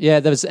moved. Yeah,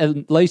 there was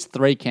at least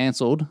 3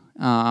 cancelled,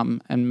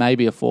 and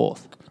maybe a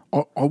 4th.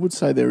 I would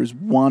say there is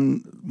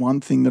one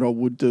thing that I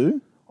would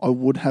do. I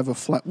would have a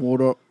flat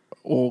water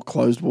or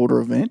closed water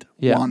event.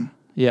 Yeah. One.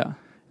 Yeah.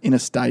 In a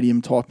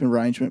stadium type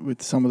arrangement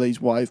with some of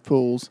these wave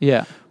pools.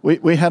 Yeah.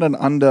 We had it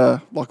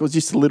was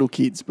just the little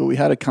kids, but we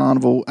had a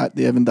carnival at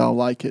the Evandale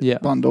Lake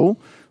at Bundall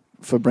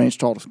for branch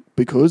titles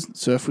because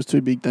surf was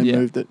too big, they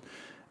moved it.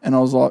 And I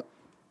was like,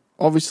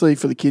 obviously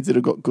for the kids that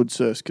have got good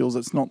surf skills,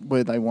 it's not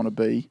where they want to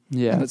be.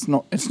 Yeah. And it's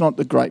not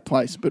a great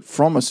place. But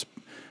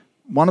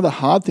one of the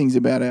hard things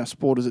about our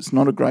sport is it's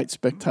not a great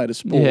spectator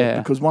sport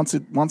because once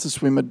a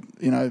swimmer,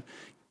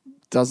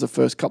 does the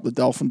first couple of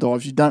dolphin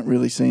dives, you don't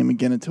really see them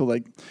again until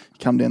they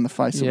come down the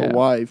face of a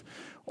wave.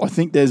 I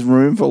think there's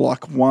room for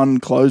like one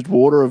closed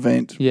water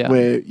event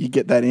where you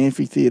get that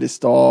amphitheatre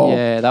style.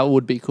 Yeah, that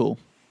would be cool.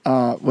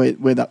 Where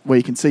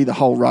you can see the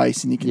whole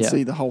race and you can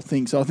see the whole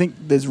thing. So I think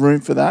there's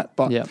room for that.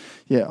 But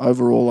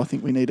overall, I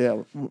think we need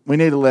to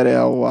let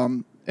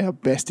our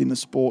best in the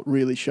sport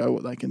really show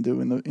what they can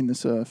do in the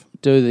surf.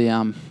 Do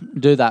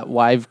that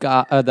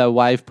the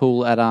wave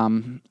pool at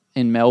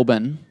in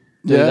Melbourne.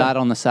 Do that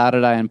on the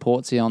Saturday and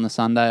Portsea on the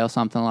Sunday or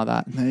something like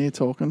that. Now you're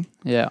talking.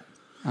 Yeah.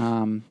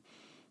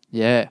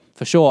 Yeah,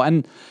 for sure.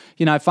 And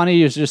funny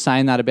you're just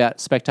saying that about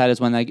spectators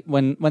when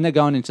they're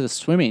going into the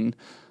swimming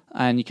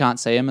and you can't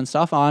see them and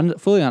stuff. I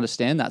fully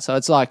understand that. So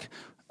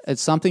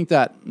it's something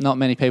that not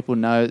many people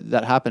know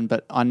that happened,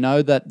 but I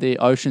know that the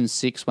Ocean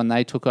 6, when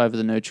they took over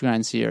the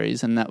Nutrigrain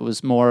series, and that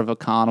was more of a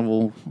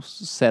carnival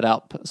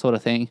setup sort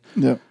of thing.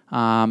 Yeah.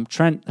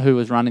 Trent, who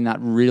was running that,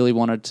 really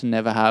wanted to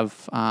never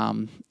have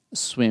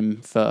swim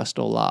first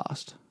or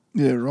last.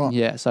 Yeah, right.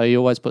 Yeah, so you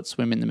always put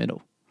swim in the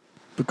middle.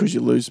 Because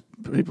you lose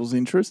people's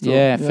interest?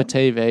 Yeah, for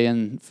TV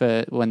and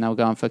for when they were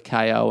going for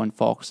KO and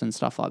Fox and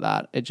stuff like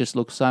that. It just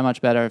looks so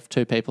much better if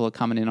 2 people are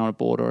coming in on a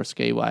board or a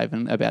ski wave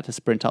and about to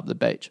sprint up the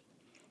beach.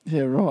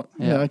 Yeah, right.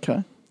 Yeah,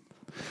 okay.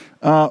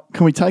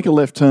 Can we take a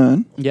left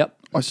turn? Yep.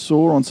 I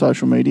saw on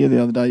social media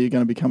the other day you're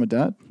going to become a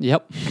dad.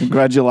 Yep.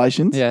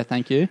 Congratulations. Yeah,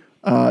 thank you.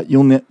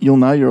 You'll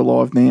know you're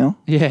alive now.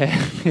 Yeah,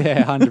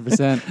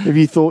 100%. If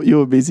you thought you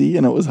were busy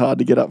and it was hard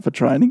to get up for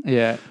training,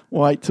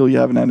 wait till you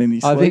haven't had any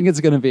sleep. I think it's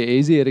going to be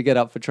easier to get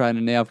up for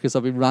training now because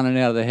I'll be running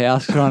out of the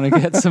house trying to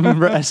get some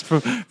rest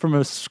from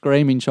a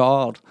screaming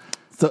child.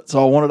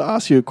 So I wanted to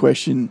ask you a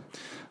question.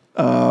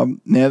 Now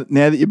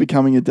that you're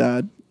becoming a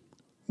dad,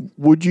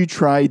 would you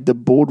trade the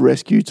board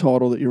rescue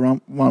title that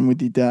you won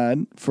with your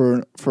dad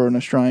for an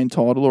Australian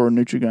title or a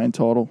Nutrigrain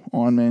title,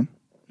 Ironman?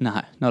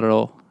 No, not at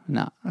all.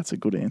 No. That's a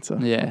good answer.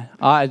 Yeah.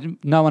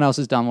 No one else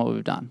has done what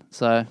we've done.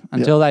 So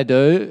until they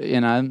do,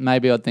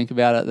 maybe I'd think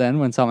about it then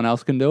when someone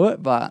else can do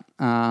it. But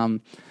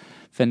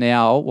for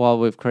now, while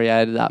we've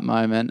created that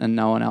moment and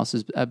no one else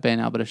has been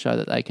able to show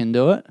that they can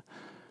do it,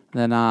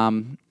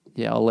 then,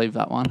 I'll leave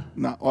that one.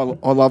 No,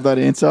 I love that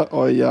answer.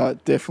 I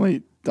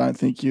definitely don't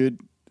think you'd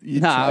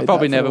No, I trade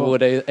probably that for never a-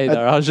 would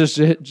either. I was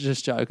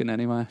just joking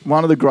anyway.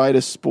 One of the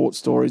greatest sports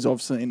stories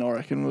I've seen, I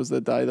reckon, was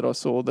the day that I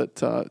saw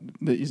that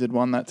you had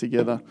won that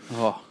together.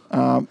 Oh,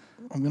 I'm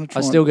going to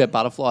try. I still get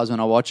butterflies when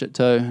I watch it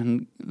too,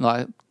 and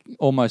like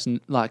almost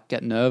like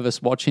get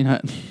nervous watching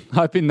it,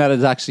 hoping that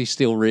it's actually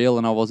still real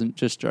and I wasn't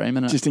just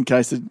dreaming it. just in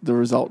case the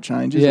result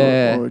changes,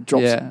 Yeah, or it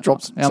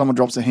drops, yeah. someone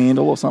drops a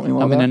handle or something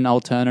like I'm that. in an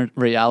alternate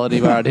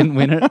reality where I didn't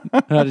win it.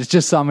 It's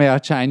just somehow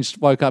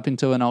woke up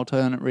into an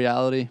alternate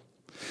reality.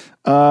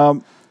 I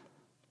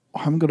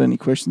haven't got any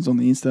questions on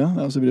the Insta.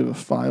 That was a bit of a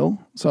fail.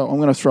 So I'm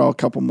going to throw a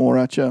couple more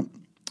at you.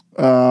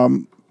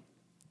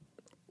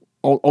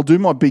 I'll do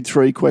my big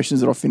three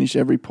questions that I finish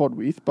every pod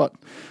with, but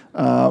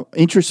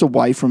interests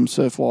away from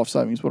Surf Life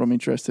Saving is what I'm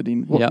interested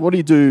in. What do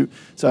you do?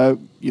 So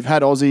you've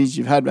had Aussies,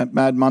 you've had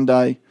Mad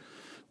Monday.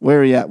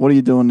 Where are you at? What are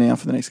you doing now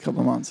for the next couple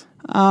of months?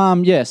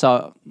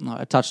 So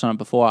I touched on it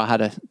before. I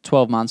had a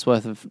 12 months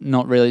worth of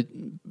not really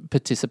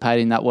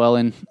participating that well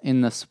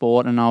in the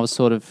sport, and I was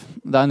sort of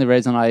the only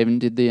reason I even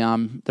did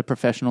the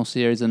professional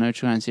series, the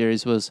Nutrigrain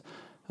series, was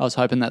I was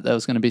hoping that there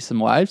was going to be some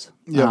waves.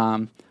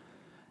 Yep.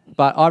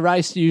 But I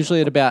raced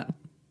usually at about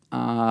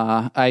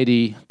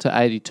 80 to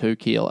 82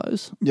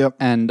 kilos. Yep.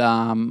 And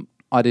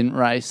I didn't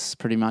race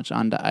pretty much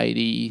under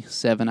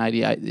 87,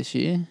 88 this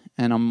year.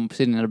 And I'm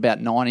sitting at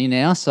about 90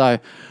 now. So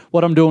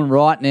what I'm doing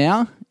right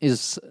now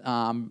is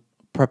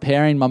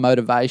preparing my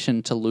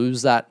motivation to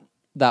lose that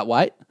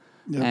weight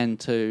and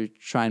to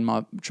train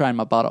my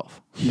butt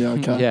off. Yeah,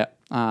 okay.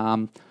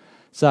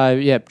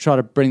 Try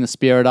to bring the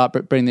spirit up,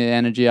 bring the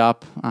energy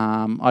up.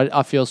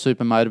 I feel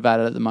super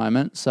motivated at the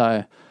moment.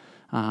 So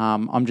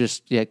I'm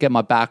just, get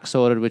my back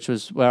sorted, which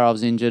was where I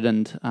was injured.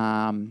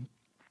 And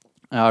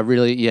I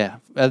really,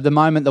 at the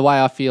moment, the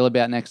way I feel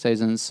about next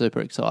season is super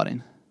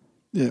exciting.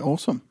 Yeah,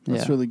 awesome.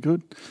 That's Yeah. really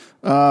good.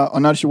 I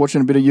noticed you're watching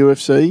a bit of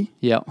UFC.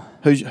 Yeah.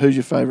 Who's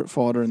your favourite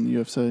fighter in the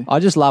UFC? I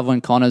just love when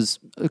Connor's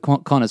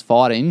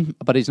fighting,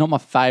 but he's not my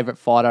favourite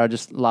fighter. I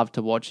just love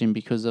to watch him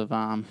because of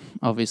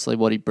obviously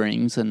what he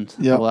brings and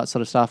all that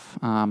sort of stuff.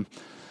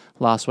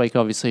 Last week,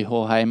 obviously,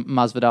 Jorge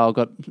Masvidal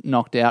got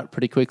knocked out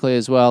pretty quickly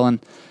as well, and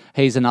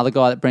he's another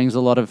guy that brings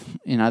a lot of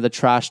the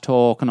trash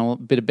talk and a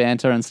bit of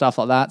banter and stuff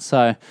like that.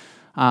 So,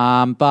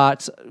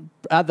 but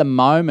at the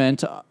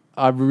moment,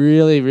 I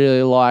really,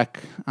 really like.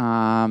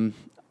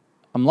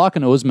 I'm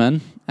liking Usman,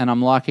 and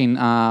I'm liking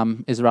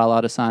Israel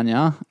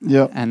Adesanya.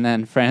 Yep. And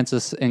then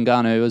Francis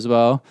Ngannou as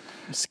well.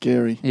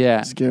 Scary.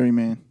 Yeah. Scary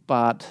man.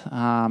 But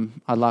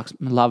I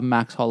love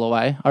Max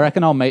Holloway. I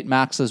reckon I'll meet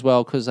Max as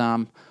well because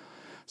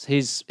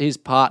his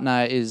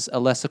partner is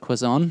Alessa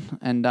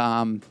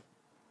Quizon,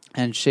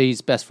 and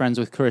she's best friends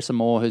with Carissa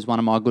Moore, who's one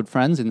of my good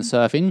friends in the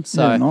surfing.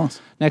 So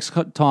nice. Next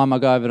time I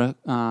go over to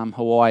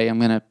Hawaii, I'm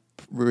going to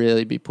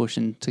really be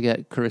pushing to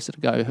get Carissa to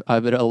go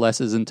over to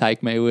Alessa's and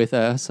take me with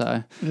her.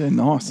 So yeah,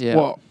 nice. Yeah.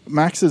 Well,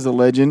 Max is a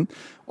legend.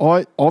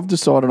 I've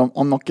decided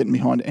I'm not getting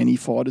behind any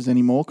fighters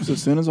anymore because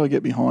as soon as I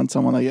get behind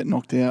someone, they get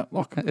knocked out.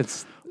 Like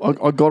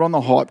I got on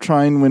the hype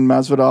train when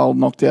Masvidal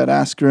knocked out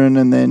Askren,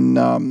 and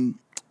then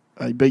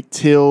he beat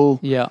Till.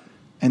 Yeah.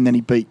 And then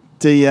he beat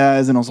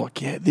Diaz, and I was like,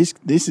 yeah, this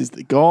is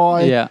the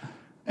guy. Yeah.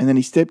 And then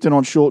he stepped in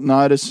on short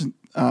notice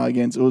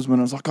against Usman.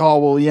 I was like, oh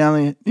well, he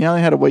only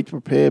had a week to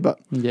prepare, but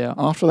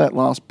after that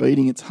last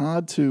beating, it's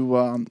hard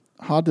to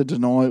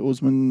deny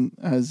Usman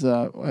as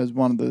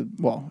one of the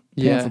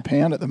pound for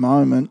pound at the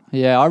moment.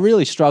 Yeah, I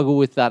really struggle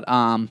with that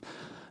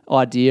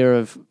idea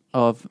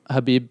of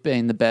Habib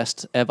being the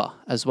best ever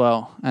as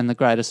well and the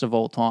greatest of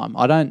all time.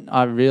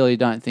 I really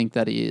don't think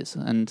that he is,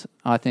 and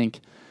I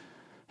think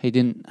he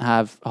didn't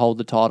hold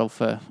the title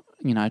for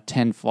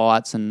 10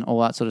 fights and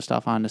all that sort of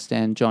stuff. I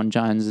understand John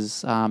Jones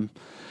has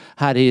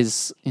had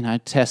his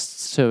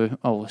tests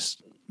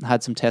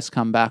had some tests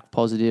come back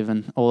positive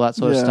and all that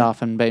sort of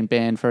stuff and been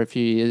banned for a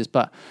few years,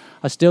 but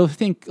I still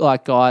think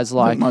guys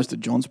like most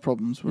of John's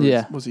problems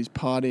was his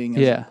partying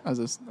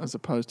as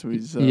opposed to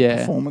his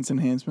performance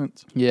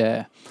enhancements.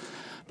 Yeah.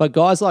 But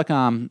guys like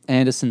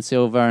Anderson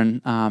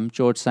Silva and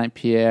George St.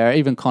 Pierre,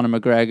 even Conor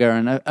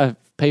McGregor and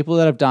people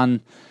that have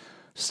done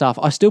stuff,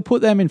 I still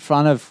put them in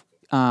front of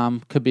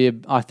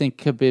Khabib. I think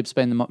Khabib's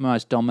been the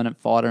most dominant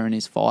fighter in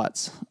his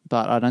fights,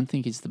 but I don't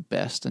think he's the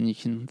best, and you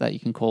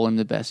can call him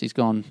the best. He's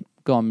gone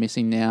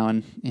missing now,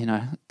 and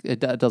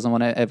it doesn't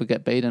want to ever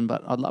get beaten.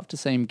 But I'd love to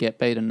see him get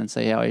beaten and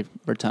see how he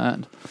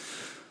returned.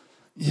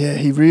 Yeah,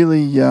 he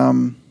really.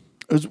 It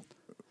was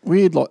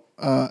weird. Like,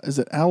 is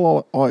it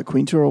Al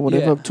Iaquinta or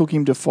whatever? Yeah. Took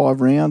him to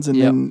 5 rounds,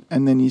 and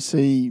then you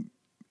see,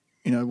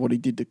 what he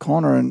did to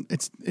Conor, and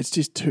it's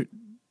just too.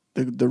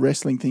 The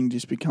wrestling thing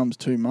just becomes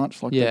too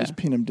much. Like they just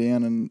pin him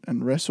down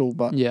and wrestle.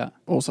 But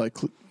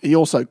he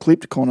also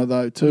clipped Conor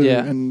though too.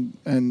 Yeah.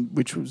 And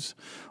which was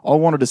I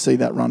wanted to see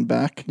that run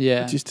back.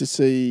 Yeah. Just to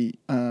see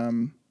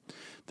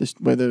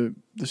whether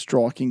the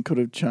striking could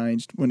have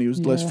changed when he was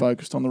less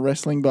focused on the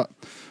wrestling. But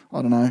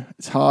I don't know.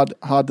 It's hard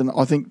to.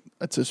 I think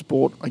it's a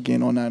sport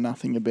again I know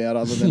nothing about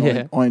other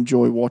than I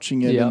enjoy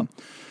watching it. Yeah. And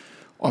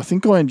I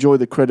think I enjoy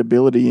the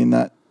credibility in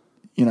that.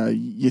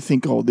 you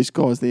think, oh, this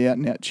guy's the out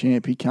and out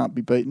champ. He can't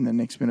be beaten. The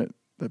next minute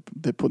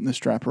they're putting the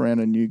strap around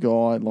a new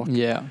guy.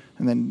 Yeah.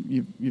 And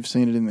then you've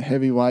seen it in the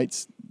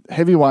heavyweights.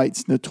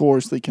 Heavyweights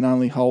notoriously can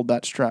only hold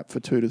that strap for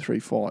 2 to 3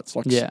 fights.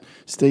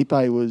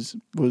 Stipe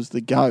was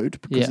the GOAT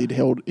because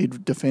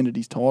he'd defended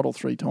his title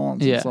 3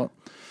 times. Yeah.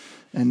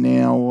 And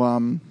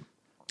now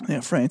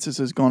Francis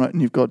has gone it,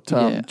 and you've got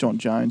John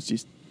Jones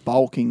just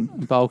bulking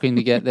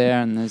to get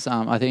there, and there's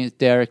I think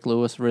Derek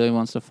Lewis really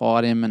wants to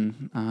fight him,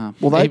 and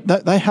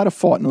they had a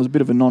fight and it was a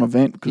bit of a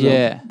non-event because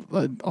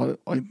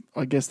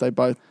I guess they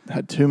both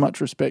had too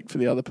much respect for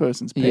the other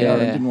person's power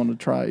and didn't want to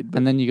trade.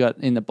 And then you got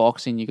in the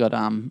boxing, you got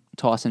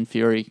Tyson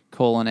Fury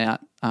calling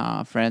out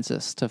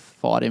Francis to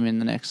fight him in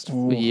the next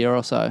year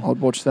or so. I'd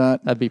watch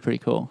that. That'd be pretty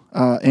cool.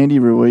 Andy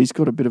Ruiz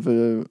got a bit of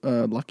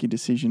a lucky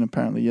decision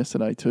apparently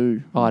yesterday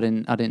too. I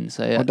didn't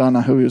see it. I don't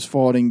know who he was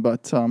fighting,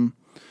 but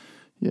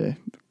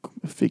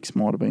Fix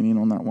might have been in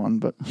on that one,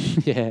 but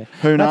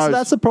who knows?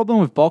 That's the problem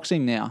with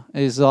boxing now.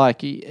 Is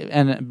like,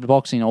 and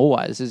boxing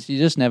always is you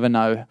just never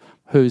know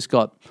who's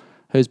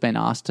been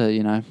asked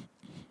to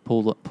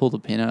pull the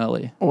pin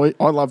early.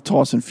 I love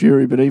Tyson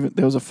Fury, but even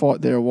there was a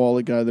fight there a while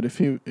ago that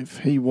if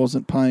he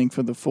wasn't paying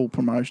for the full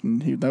promotion,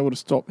 they would have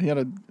stopped. He had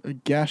a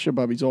gash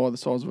above his eye the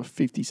size of a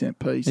 50-cent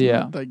piece.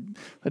 Yeah, they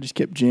just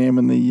kept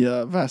jamming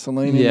the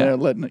Vaseline in there,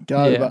 letting it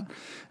go. Yeah. But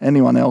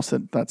anyone else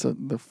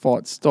the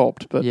fight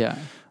stopped. But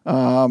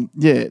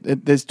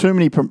there's too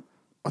many.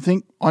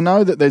 I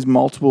know that there's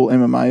multiple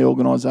MMA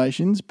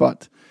organisations,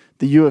 but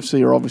the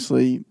UFC are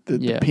obviously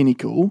the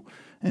pinnacle,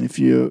 and if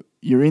you're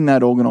in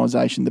that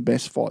organisation, the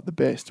best fight the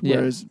best.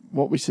 Whereas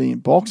what we see in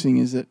boxing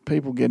is that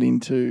people get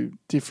into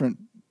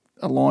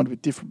aligned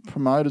with different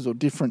promoters or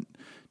different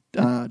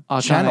I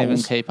channels. Can't even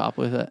keep up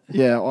with it.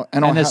 Yeah,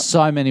 and there's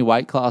so many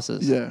weight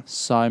classes. Yeah,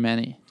 so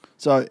many.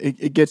 So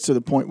it gets to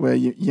the point where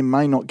you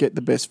may not get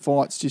the best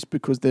fights just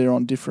because they're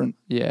on different.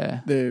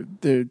 Yeah,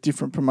 they're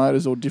different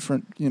promoters or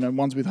different.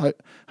 One's with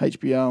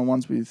HBO and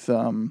one's with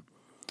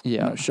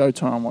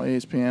Showtime or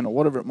ESPN or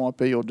whatever it might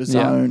be, or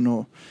DAZN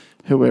or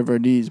whoever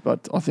it is.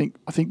 But I think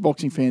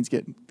boxing fans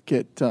get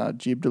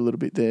jibbed a little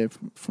bit there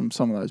from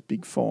some of those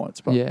big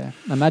fights. But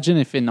imagine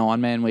if in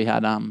Ironman we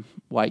had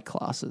weight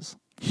classes.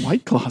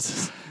 Weight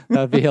classes.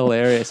 That'd be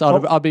hilarious.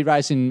 I'd be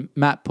racing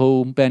Matt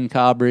Poole, Ben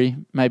Carberry,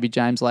 maybe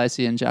James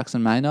Lacey and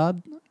Jackson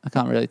Maynard. I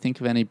can't really think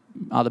of any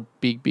other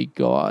big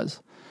guys.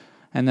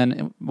 And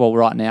then,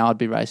 right now I'd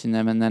be racing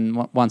them. And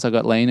then once I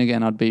got lean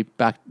again, I'd be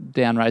back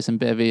down racing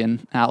Bevy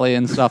and Ali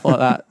and stuff like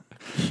that.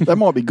 That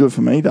might be good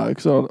for me though,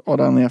 because I'd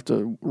only have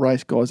to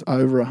race guys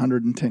over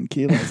 110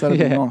 kilos. That'd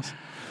be nice.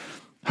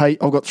 Hey,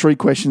 I've got 3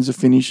 questions to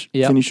finish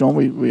on.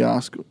 We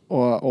ask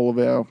all of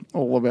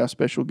our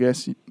special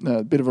guests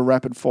a bit of a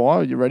rapid fire.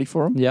 Are you ready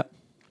for them? Yep.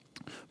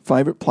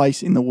 Favorite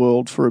place in the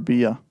world for a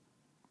beer?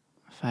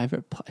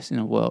 Favorite place in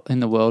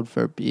the world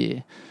for a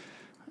beer.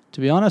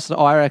 To be honest,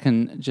 I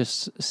reckon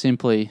just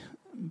simply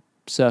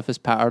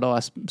Surfers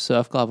Paradise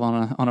Surf Club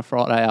on a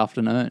Friday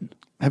afternoon.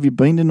 Have you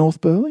been to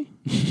North Burleigh?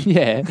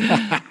 Yeah,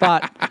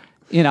 but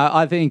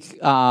I think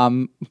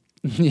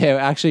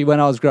actually when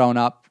I was growing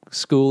up.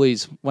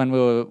 Schoolies, when we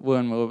were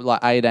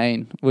like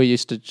 18, we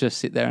used to just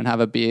sit there and have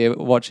a beer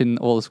watching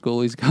all the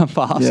schoolies come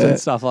past and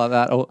stuff like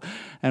that.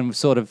 And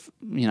sort of,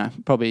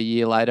 probably a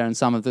year later, and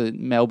some of the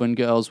Melbourne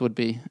girls would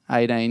be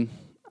 18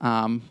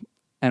 and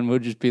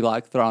we'd just be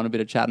like throwing a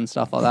bit of chat and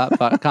stuff like that.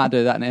 But I can't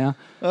do that now.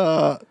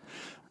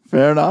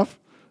 Fair enough.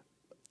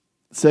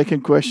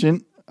 Second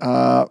question,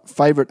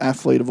 favourite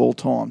athlete of all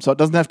time. So it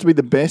doesn't have to be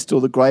the best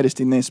or the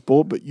greatest in their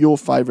sport, but your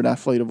favourite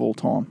athlete of all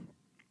time.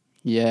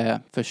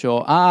 Yeah, for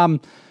sure.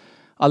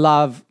 I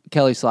love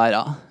Kelly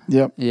Slater.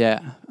 Yep.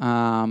 Yeah.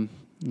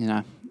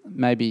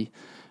 Maybe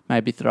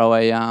throw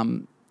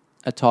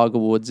a Tiger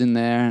Woods in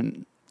there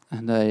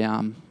and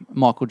a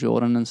Michael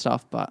Jordan and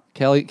stuff. But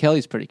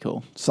Kelly's pretty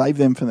cool. Save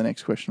them for the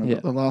next question. I've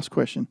got the last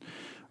question.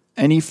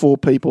 Any 4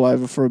 people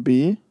over for a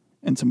beer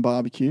and some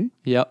barbecue?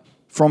 Yep.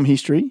 From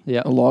history?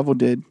 Yep. Alive or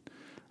dead?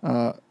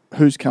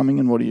 Who's coming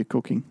and what are you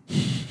cooking?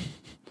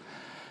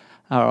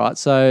 All right.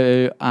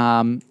 So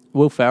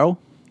Will Ferrell.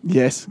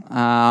 Yes.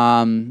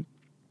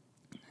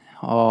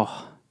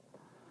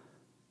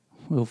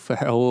 Will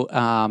Ferrell.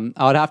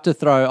 I'd have to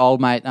throw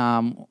old mate.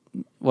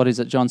 What is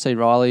it? John C.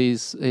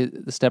 Reilly's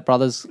the Step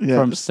Brothers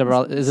from Step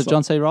Brothers. Is it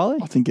John C. Reilly?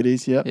 I think it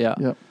is. Yeah.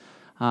 Yeah.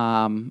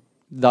 Yep.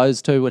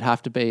 Those 2 would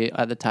have to be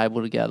at the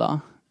table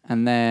together,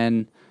 and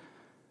then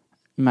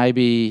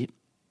maybe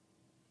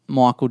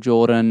Michael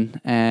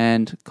Jordan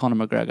and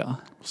Conor McGregor.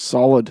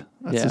 Solid.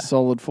 That's a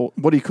solid 4.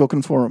 What are you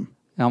cooking for them?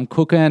 I'm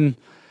cooking.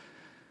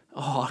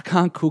 I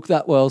can't cook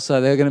that well,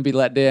 so they're going to be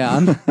let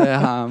down.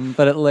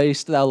 But at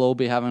least they'll all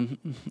be having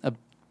a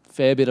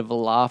fair bit of a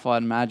laugh,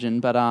 I'd imagine.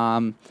 But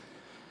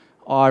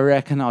I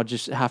reckon I'll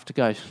just have to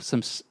go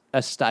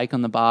a steak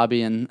on the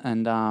barbie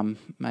and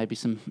maybe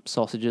some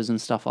sausages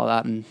and stuff like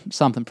that, and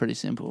something pretty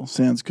simple.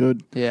 Sounds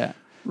good. Yeah.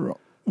 Right.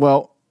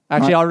 Well,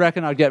 actually, I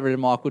reckon I'd get rid of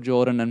Michael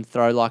Jordan and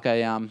throw like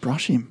a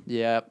brush him.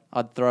 Yeah,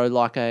 I'd throw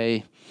like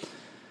a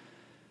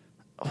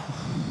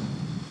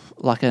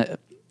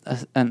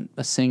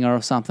a singer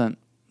or something,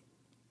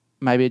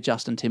 maybe a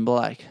Justin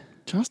Timberlake.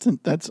 Justin,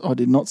 I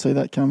did not see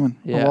that coming.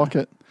 Yeah. I like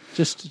it.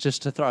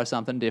 Just to throw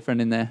something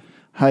different in there.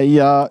 Hey,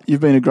 you've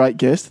been a great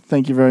guest.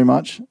 Thank you very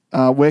much.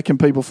 Where can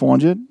people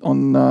find you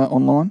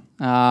online?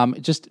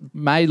 Just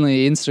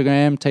mainly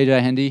Instagram,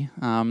 TJ Hendy.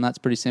 That's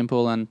pretty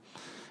simple, and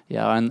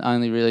yeah, I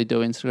only really do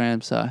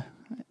Instagram, so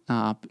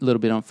a little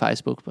bit on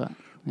Facebook, but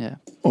yeah.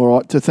 All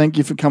right. To thank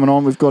you for coming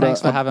on, we've got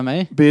Thanks for having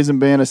me. Beers and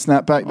Banter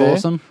snapback there.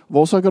 Awesome. We've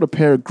also got a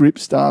pair of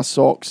Gripstar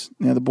socks.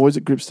 Now, the boys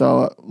at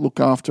Gripstar look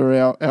after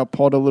our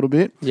pod a little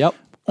bit. Yep.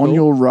 On Cool.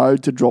 your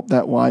road to drop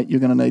that weight, you're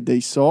going to need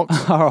these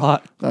socks. All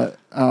right.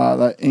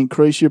 They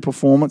increase your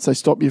performance. They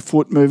stop your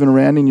foot moving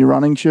around in your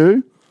running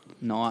shoe.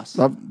 Nice.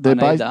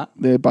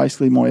 They're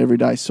basically my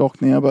everyday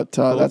sock now, but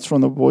that's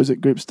from the boys at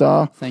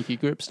Gripstar. Thank you,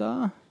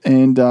 Gripstar.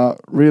 And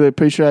really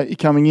appreciate you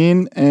coming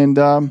in. And,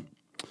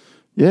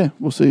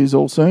 we'll see you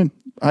all soon.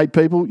 Hey,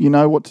 people, you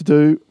know what to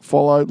do.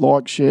 Follow,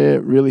 like,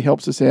 share. Really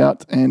helps us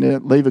out.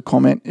 And leave a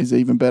comment is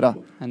even better.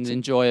 And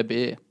enjoy a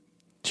beer.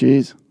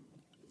 Cheers.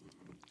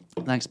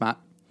 Thanks, Matt.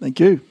 Thank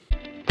you.